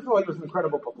money. First of all, he was an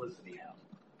incredible publicity hound.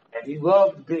 And he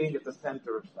loved being at the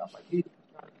center of stuff. Like he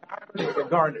was a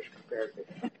garnish compared to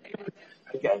him.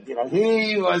 Again,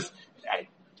 he was,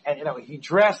 and he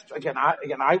dressed,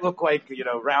 I look like,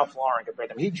 Ralph Lauren compared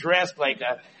to him. He dressed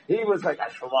he was like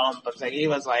a shalom, but he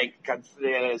was like,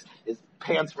 his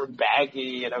pants were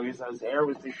baggy, his hair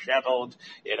was disheveled,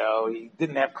 he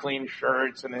didn't have clean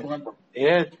shirts, and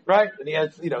right? And he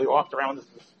had, he walked around with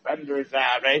his suspenders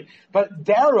out, right? But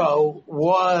Darrow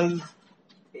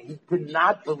he did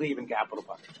not believe in capital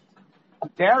punishment.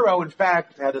 Darrow, in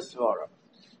fact, had a svara.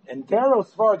 And Darrow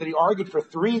swore that he argued for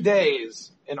 3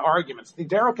 days in arguments.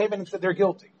 Darrow came in and said they're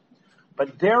guilty.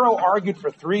 But Darrow argued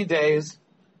for 3 days.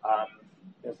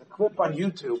 There's a clip on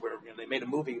YouTube where they made a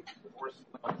movie where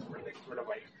they sort of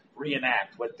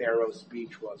reenact what Darrow's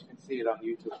speech was. You can see it on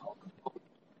YouTube.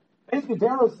 Basically,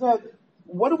 Darrow said,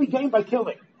 what do we gain by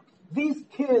killing? These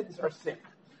kids are sick.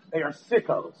 They are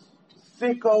sickos.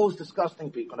 Sickos,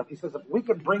 disgusting people. And he says, if we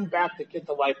could bring back the kid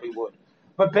to life, we would.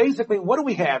 But basically, what do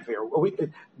we have here?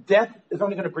 Death is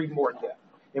only going to breed more death.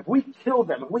 If we kill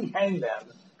them, if we hang them,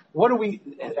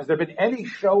 has there been any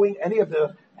showing,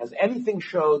 has anything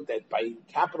showed that by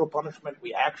capital punishment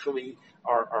we actually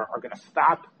are going to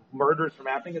stop murders from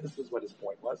happening? And this is what his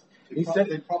point was. He said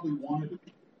they probably wanted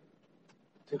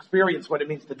to experience what it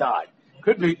means to die.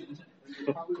 Could be.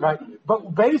 Right.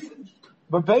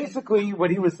 But basically what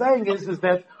he was saying is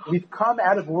that we've come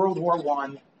out of World War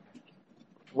I.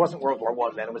 It wasn't World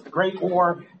War I then. It was the Great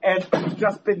War, and it's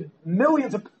just been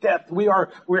millions of deaths.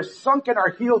 We're sunk in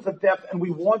our heels of death, and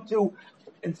we want to,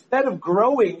 instead of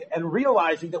growing and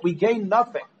realizing that we gain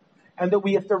nothing, and that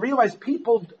we have to realize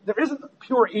there isn't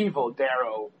pure evil,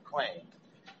 Darrow claimed.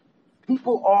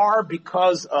 People are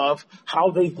because of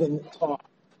how they've been taught,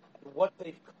 and what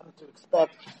they've come to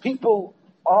expect. People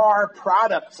are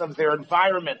products of their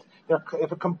environment.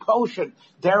 If a compulsion,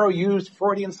 Darrow used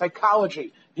Freudian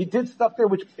psychology. He did stuff there,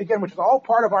 which is all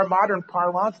part of our modern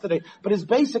parlance today. But his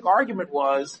basic argument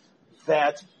was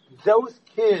that those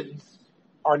kids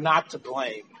are not to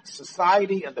blame.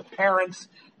 society and the parents,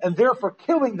 and therefore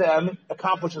killing them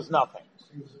accomplishes nothing.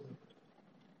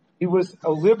 He was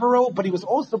a liberal, but he was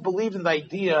also believed in the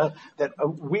idea that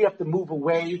we have to move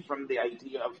away from the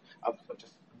idea of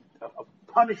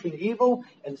punishing evil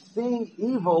and seeing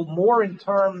evil more in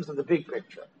terms of the big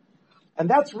picture. And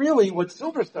that's really what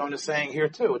Silverstone is saying here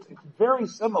too. It's very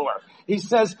similar. He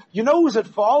says, you know who's at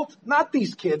fault? Not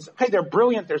these kids. Okay, they're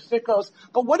brilliant, they're sickos,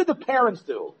 but what did the parents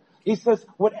do? He says,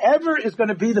 whatever is going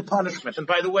to be the punishment. And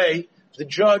by the way, the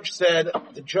judge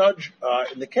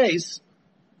in the case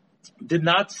did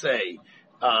not say,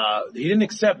 he didn't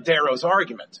accept Darrow's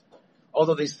argument,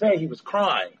 although they say he was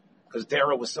crying because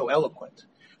Darrow was so eloquent.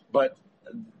 But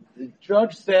the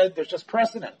judge said there's just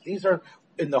precedent. These are,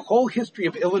 in the whole history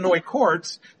of Illinois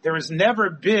courts, there has never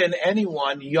been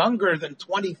anyone younger than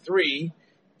 23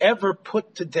 ever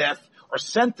put to death or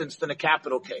sentenced in a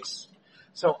capital case.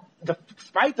 So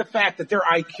despite the fact that their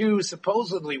IQ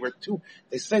supposedly were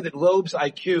they say that Loeb's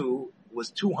IQ was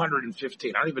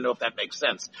 215. I don't even know if that makes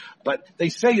sense. But they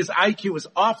say his IQ was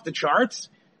off the charts.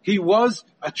 He was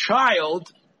a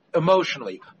child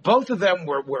emotionally. Both of them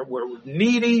were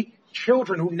needy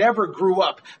children who never grew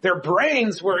up. Their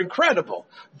brains were incredible,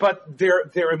 but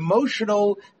their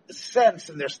emotional sense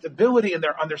and their stability and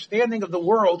their understanding of the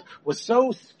world was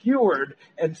so skewered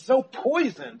and so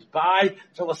poisoned by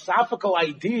philosophical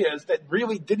ideas that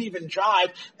really didn't even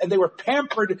jive, and they were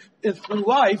pampered through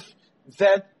life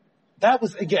that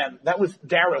was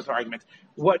Darrow's argument.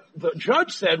 What the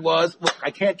judge said was, look,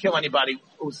 I can't kill anybody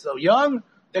who's so young.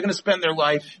 They're going to spend their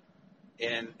life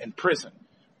in prison.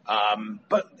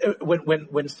 But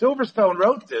when Silverstone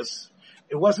wrote this,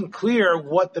 it wasn't clear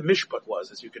what the mishpat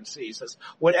was, as you can see. He says,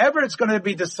 whatever it's going to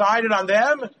be decided on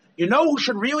them, you know who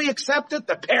should really accept it?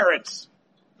 The parents.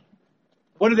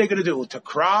 What are they going to do? To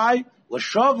cry?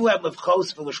 L'shav lem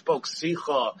l'vchos v'l'shpok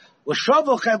sicha. L'shav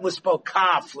l'chem l'spok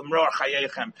kaf l'mror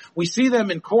chayechem. We see them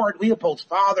in court, Leopold's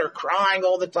father crying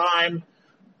all the time.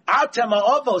 Atem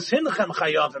ha'avos hinchem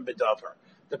chayavim b'davar.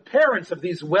 The parents of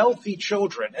these wealthy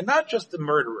children, and not just the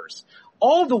murderers,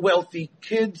 all the wealthy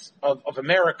kids of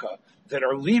America that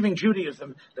are leaving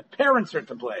Judaism, the parents are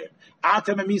to blame.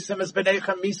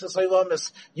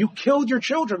 You killed your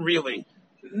children, really.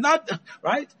 Not,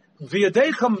 right? This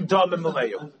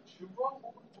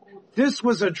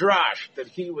was a drash that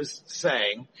he was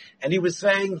saying, and he was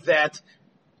saying that,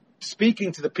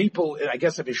 speaking to the people, I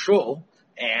guess, of his shul,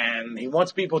 and he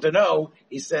wants people to know,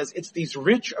 he says, it's these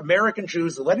rich American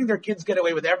Jews letting their kids get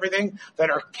away with everything that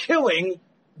are killing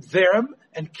them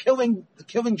and killing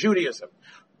Judaism.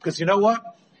 Because you know what?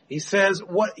 He says,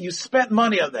 what you spent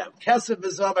money on them.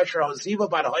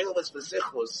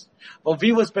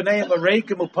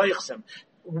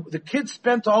 The kids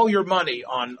spent all your money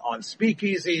on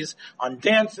speakeasies, on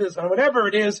dances, on whatever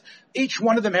it is. Each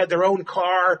one of them had their own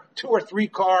car, 2 or 3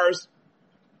 cars.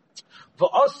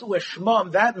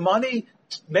 That money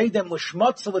made them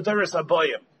l'shmatz l'daras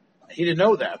abayim. He didn't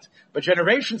know that. But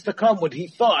generations to come, what he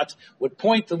thought would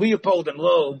point to Leopold and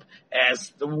Loeb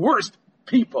as the worst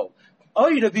people.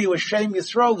 And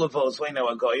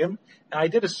I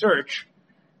did a search.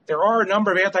 There are a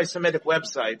number of anti-Semitic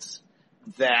websites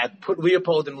that put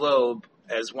Leopold and Loeb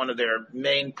as one of their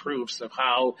main proofs of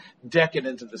how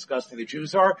decadent and disgusting the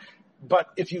Jews are. But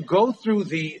if you go through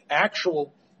the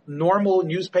actual normal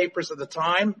newspapers of the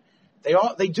time,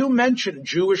 they do mention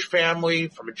Jewish family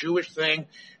from a Jewish thing,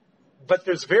 but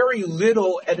there's very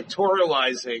little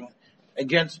editorializing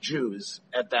against Jews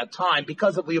at that time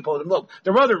because of Leopold and Loeb.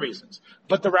 There are other reasons,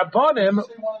 but the Rabbanim,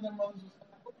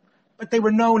 but they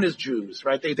were known as Jews,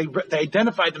 right? They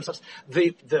identified themselves.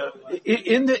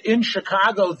 In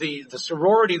Chicago, the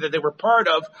sorority that they were part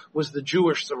of was the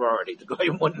Jewish sorority.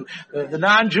 The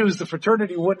non-Jews, the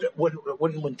fraternity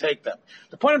wouldn't take them.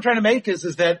 The point I'm trying to make is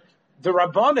that the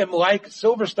Rabbanim, like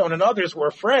Silverstone and others, were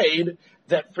afraid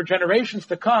that for generations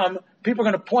to come, people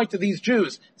are going to point to these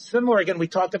Jews. Similar, again, we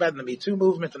talked about in the Me Too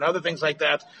movement and other things like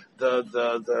that.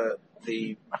 The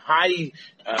high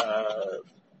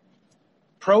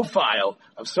profile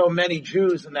of so many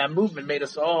Jews in that movement made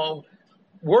us all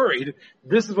worried.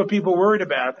 This is what people worried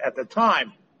about at the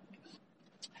time.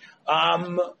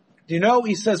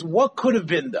 He says, what could have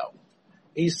been though?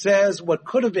 He says, what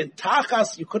could have been,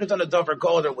 tachas, you could have done a davar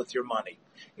goder with your money.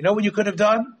 You know what you could have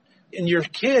done? And your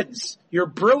kids, your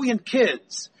brilliant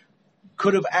kids,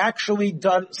 could have actually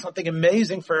done something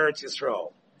amazing for Eretz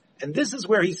Yisrael. And this is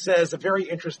where he says a very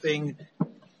interesting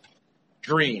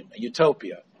dream, a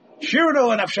utopia.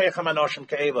 Shirno and Avsheichem Anoshim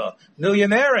Ke'eva,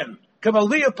 millionairim, Kamal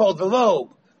Leopold Velob,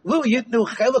 Lu Yitnu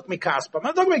Cheluk Mikaspam. I'm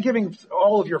not talking about giving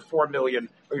all of your 4 million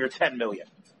or your 10 million.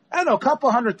 I don't know, a couple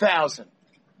 100,000.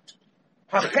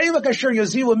 Hachelek asher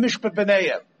yozilu mishpat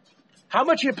b'neihem. How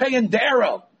much are you paying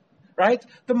Darrow? Right?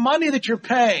 The money that you're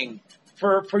paying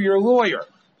for your lawyer.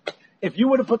 If you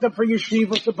would have put them for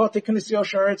yeshivas, the Bate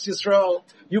Knesset Eretz Yisrael,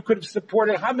 you could have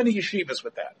supported how many yeshivas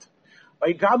with that?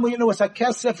 By Gamliel was a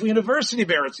Kesef University of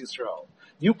Eretz Yisrael.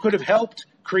 You could have helped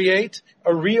create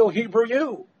a real Hebrew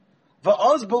U.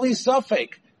 Va'oz b'li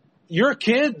safek. Your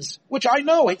kids, which I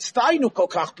know, it's Steinu kol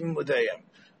kach b'mudeyim.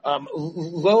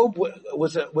 Loeb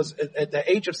was at the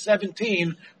age of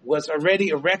 17 was already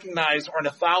a recognized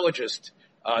ornithologist.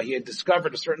 He had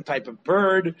discovered a certain type of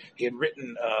bird. He had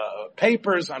written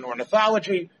papers on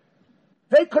ornithology.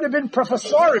 They could have been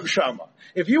professorim shama.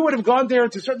 If you would have gone there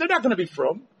they're not going to be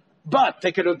frum, but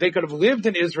they could have lived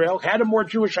in Israel, had a more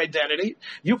Jewish identity.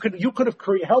 You could have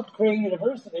helped create a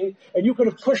university, and you could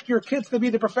have pushed your kids to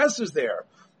be the professors there.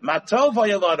 Matov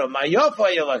vayelado, mayov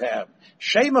vayelahem,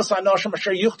 shemos anoshim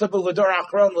asher yuchtabu l'dor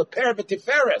achron leper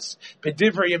b'tiferes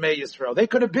b'divrei yemei Yisrael. They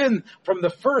could have been from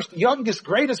the first, youngest,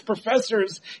 greatest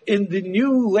professors in the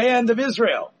new land of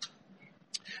Israel.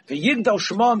 V'yigdal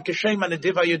shmam k'shem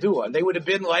ha'nediv ha'yadua. And they would have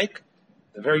been like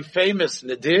the very famous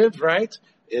Nediv, right?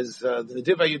 The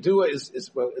Nediv ha'yadua is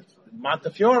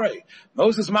Montefiore.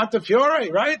 Moses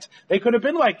Montefiore, right? They could have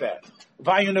been like that.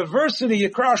 By university,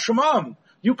 Yikra Shemam.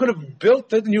 You could have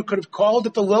built it and you could have called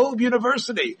it the Loeb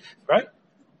University, right?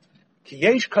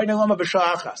 Yeah,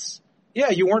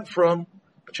 you weren't from,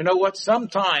 but you know what?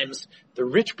 Sometimes the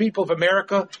rich people of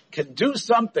America can do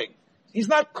something. He's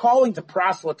not calling to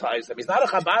proselytize them. He's not a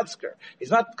Chabadsker.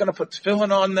 He's not going to put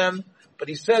tefillin on them. But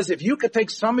he says, if you could take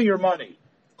some of your money,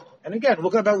 and again,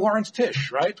 look about Lawrence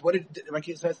Tish, right?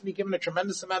 Hasn't he given a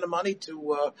tremendous amount of money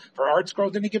for Art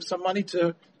Scroll? Didn't he give some money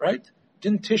to, right?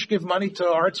 Didn't Tish give money to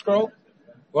Art Scroll?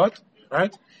 What?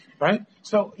 Right?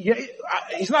 So, yeah,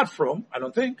 he's not frum, I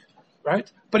don't think.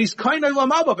 Right? But he's kind of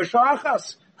lamaba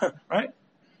b'sha'achas. Right?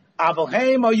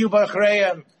 Avalheim ayu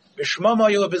b'achreim, b'shmam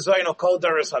ayu b'zoyin kol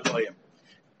daris hagoyim.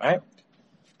 Right?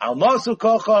 Al masu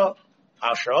kocha,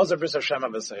 al sha'ozer b'ris Hashem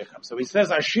v'seichem. So he says,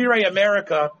 Ashirei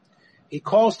America, he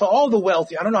calls to all the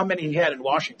wealthy. I don't know how many he had in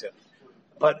Washington.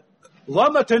 But,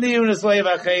 lama taniyun esleiv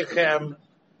acheichem,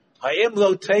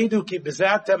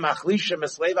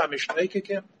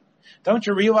 don't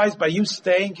you realize by you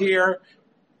staying here,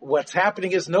 what's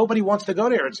happening is nobody wants to go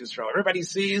to Eretz Yisrael. Everybody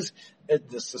sees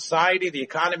the society, the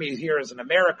economy here is in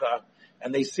America,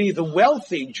 and they see the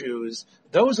wealthy Jews.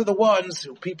 Those are the ones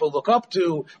who people look up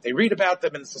to. They read about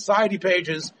them in society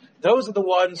pages. Those are the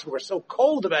ones who are so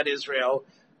cold about Israel.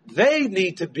 They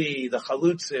need to be the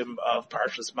chalutzim of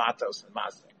Parshas Matos and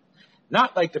Maseh.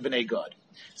 Not like the Bnei Gad.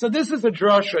 So this is a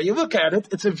drasha. You look at it,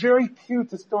 it's a very cute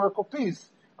historical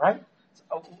piece, right?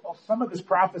 Some of his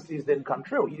prophecies didn't come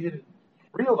true. He didn't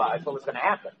realize what was going to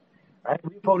happen, right?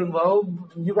 Repo and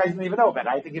Loeb, you guys didn't even know about it.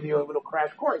 I had to give you a little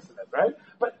crash course in it, right?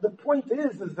 But the point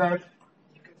is that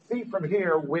you can see from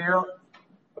here where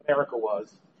America was.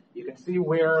 You can see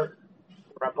where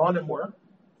Rabbanim were.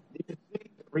 You can see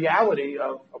the reality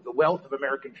of the wealth of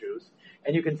American Jews.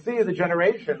 And you can see the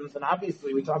generations, and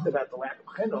obviously we talked about the lack of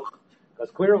chinuch, because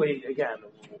clearly, again,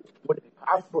 would it be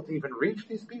possible to even reach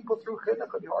these people through chinuch?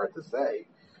 It'd be hard to say.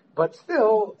 But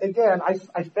still, again,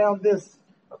 I found this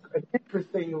an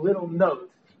interesting little note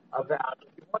about, if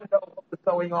you want to know what was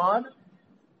going on,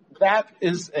 that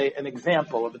is an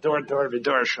example of a Dor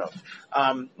V'Dor.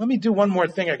 Let me do one more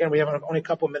thing. Again, we have only a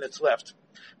couple minutes left.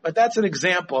 But that's an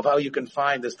example of how you can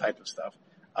find this type of stuff.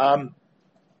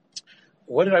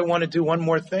 What did I want to do? One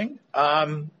more thing?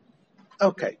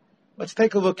 Okay. Let's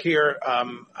take a look here.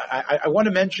 I want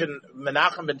to mention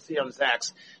Menachem ben Zion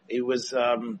Zaks. He was,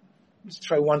 let's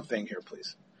try one thing here,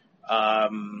 please.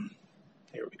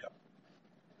 Here we go.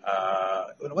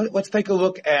 Let's take a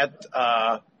look at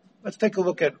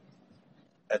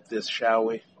this, shall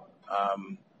we?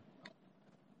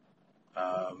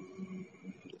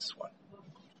 This one.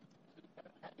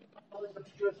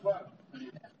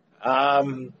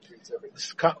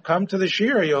 Come to the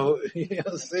shir, you'll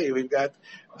see. We've got,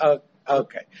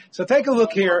 okay. So take a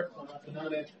look here.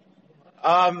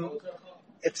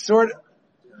 It's sort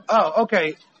of,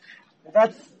 okay.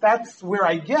 That's where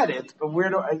I get it, but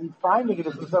I'm finding it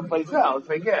is in someplace else.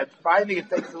 Again, finding it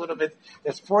takes a little bit.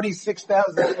 There's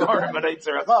 46,000 ornaments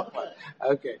or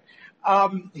okay.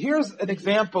 Here's an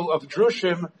example of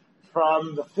drushim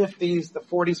from the 50s, the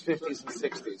 40s, 50s,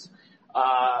 and 60s.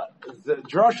 The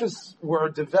drushes were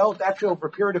developed actually over a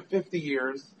period of 50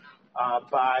 years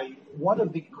by one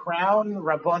of the crown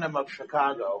rabbanim of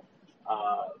Chicago,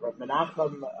 Rav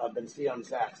Menachem ben Zion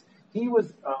Zaks. He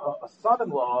was a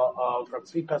son-in-law of Rav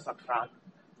Tzvi Pesach Frank,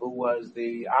 who was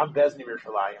the Av Bezni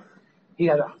Yerushalayim. He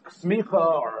had a smicha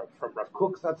or from Rav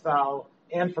Kook Zatzal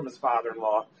and from his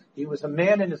father-in-law. He was a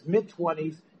man in his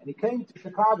mid-20s, and he came to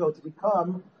Chicago to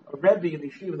become a Rebbe in the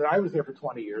yeshiva that I was there for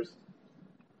 20 years.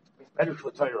 He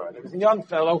was a young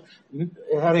fellow,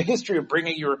 had a history of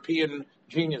bringing European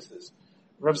geniuses.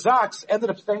 Rav Zaks ended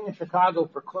up staying in Chicago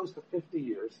for close to 50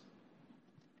 years.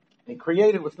 He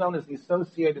created what's known as the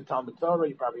Associated Talmud Torah.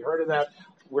 You probably heard of that,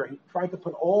 where he tried to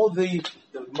put all the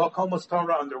Makomos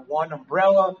Torah under one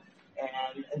umbrella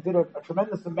and did a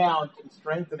tremendous amount in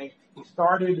strengthening. He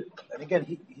started, and again,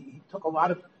 he took a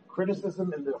lot of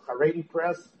criticism in the Haredi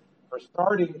press for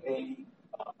starting a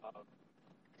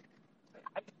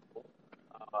high school,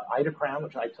 Ida Crown,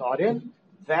 which I taught in,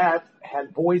 that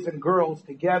had boys and girls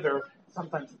together,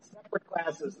 sometimes in separate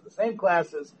classes, in the same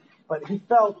classes, but he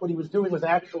felt what he was doing was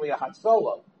actually a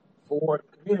Hatzolah for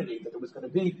the community, that it was going to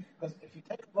be, because if you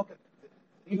take a look at,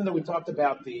 even though we talked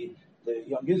about the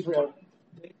Young Israel,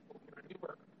 they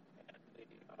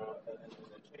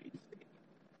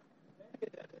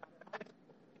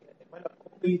went up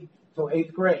only till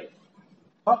 8th grade.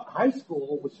 High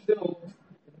school was still,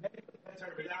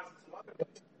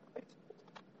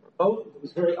 both, it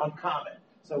was very uncommon.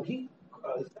 So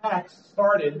Zaks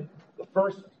started the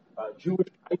first Jewish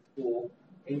high school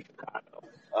in Chicago,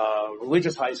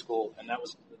 religious high school, and that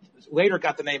was later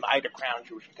got the name Ida Crown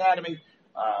Jewish Academy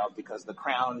because the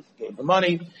Crown gave the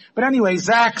money. But anyway,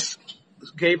 Zaks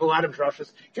gave a lot of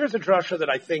drushes. Here's a drusha that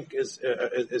I think is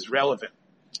relevant.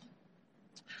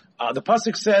 The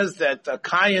pasuk says that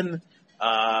Cain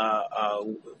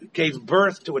gave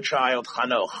birth to a child,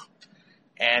 Chanoch,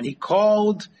 and he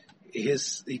called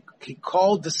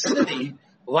the city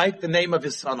like the name of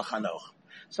his son Chanoch.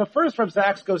 So first, Rav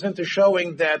Zaks goes into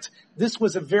showing that this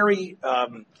was a very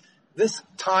this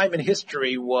time in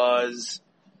history was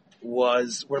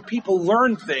where people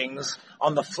learned things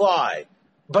on the fly.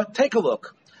 But take a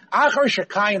look. After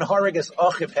Cain kills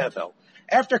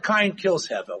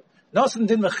Hevel, Nosan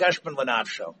din mecheshbon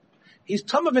lenafsho. He's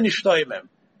tamav v'nishtoimim.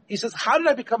 He says, how did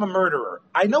I become a murderer?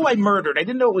 I know I murdered. I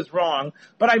didn't know it was wrong,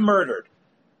 but I murdered.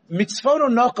 Mitzvono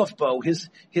nokofbo.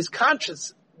 His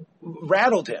conscience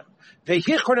rattled him. He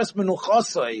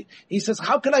says,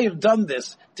 how could I have done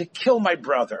this to kill my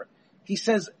brother? He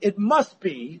says, it must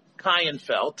be, Cain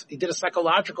felt, he did a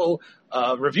psychological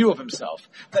review of himself,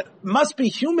 that must be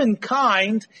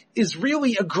humankind is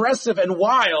really aggressive and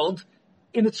wild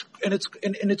in its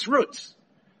roots.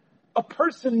 A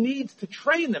person needs to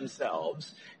train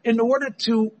themselves in order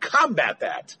to combat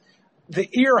that. The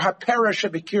ir hapera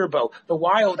shebekirbo, the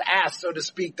wild ass, so to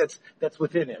speak, that's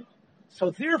within him. So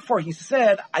therefore he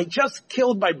said, I just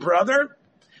killed my brother.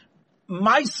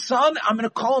 My son, I'm going to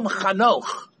call him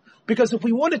Chanoch. Because if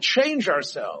we want to change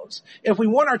ourselves, if we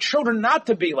want our children not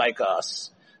to be like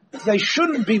us, they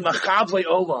shouldn't be machavle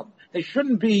olam. They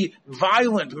shouldn't be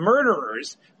violent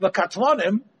murderers,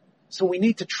 l'katlanim. So we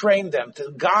need to train them,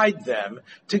 to guide them,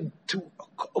 to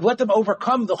let them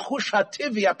overcome the chush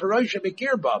hativi aparosha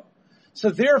b'kirbam. So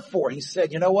therefore, he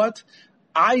said, you know what?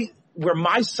 Where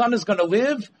my son is going to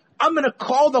live, I'm going to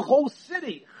call the whole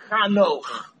city Chanoch.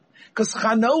 Because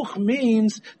Chanoch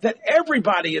means that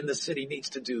everybody in the city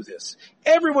needs to do this.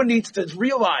 Everyone needs to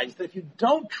realize that if you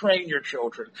don't train your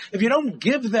children, if you don't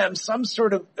give them some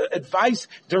sort of advice,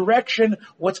 direction,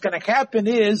 what's going to happen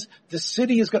is the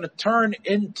city is going to turn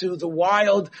into the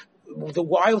wild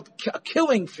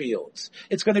killing fields.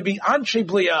 It's going to be Anshe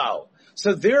Blial.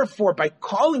 So therefore, by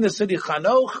calling the city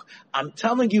Chanoch, I'm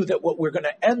telling you that what we're going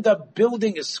to end up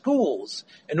building is schools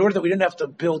in order that we didn't have to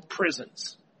build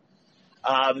prisons.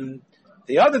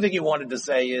 The other thing you wanted to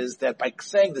say is that by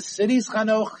saying the city's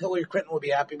Chanoch, Hillary Clinton will be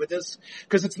happy with this,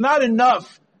 because it's not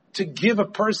enough to give a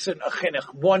person a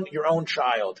chinuch, your own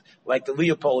child, like the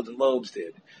Leopold and Lobes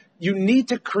did. You need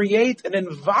to create an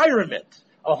environment,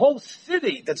 a whole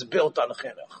city that's built on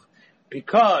chinuch.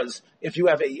 Because if you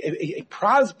have a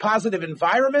positive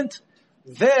environment,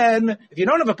 then if you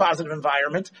don't have a positive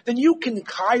environment, then you can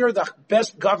hire the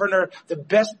best governor, the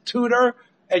best tutor,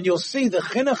 and you'll see the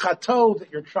chinuch hatov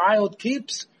that your child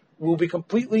keeps will be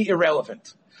completely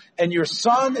irrelevant. And your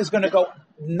son is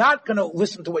not going to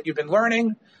listen to what you've been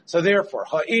learning. So therefore,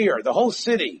 ha'ir, the whole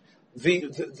city,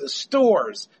 the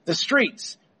stores, the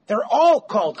streets, they're all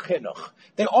called chinuch.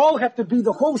 They all have to be,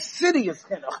 the whole city is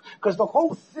chinuch, because the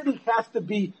whole city has to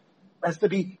be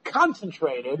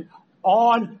concentrated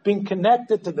on being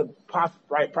connected to the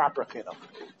proper chinuch.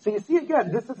 So you see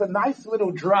again, this is a nice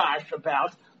little drash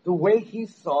about the way he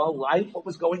saw life, what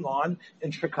was going on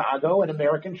in Chicago and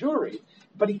American Jewry.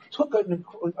 But he took a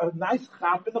nice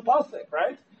chop in the pasuk,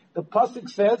 right? The pasuk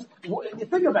says, you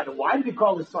think about it. Why did he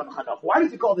call his son Hanoch? Why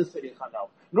does he call this city Hanoch?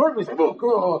 Normally, we say, "Look,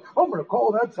 I'm going to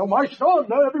call that so my son."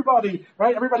 Everybody,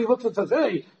 right? Everybody looks and says,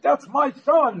 "Hey, that's my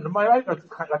son." Am I right? That's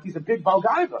kind of like he's a big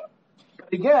Balgaiva.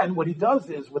 But again, what he does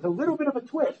is, with a little bit of a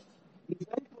twist, he's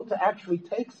able to actually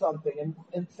take something, and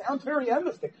it sounds very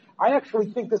emistic. I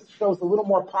actually think this shows a little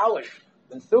more polish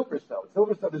than Silverstone.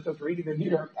 Silverstone is just reading the New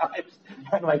York Times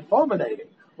and like fulminating.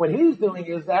 What he's doing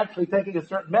is actually taking a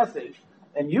certain message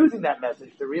and using that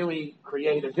message to really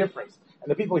create a difference. And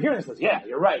the people hearing this says, yeah,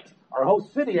 you're right. Our whole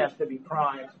city has to be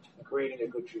primed in creating a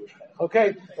good Jewish family.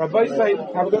 Okay, Rabbi say,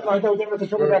 have a good night. We'll get the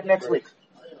children back next week.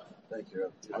 Thank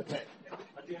you. Okay.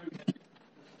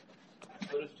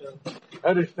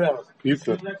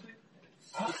 Pizza. Next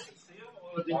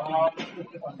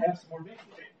week?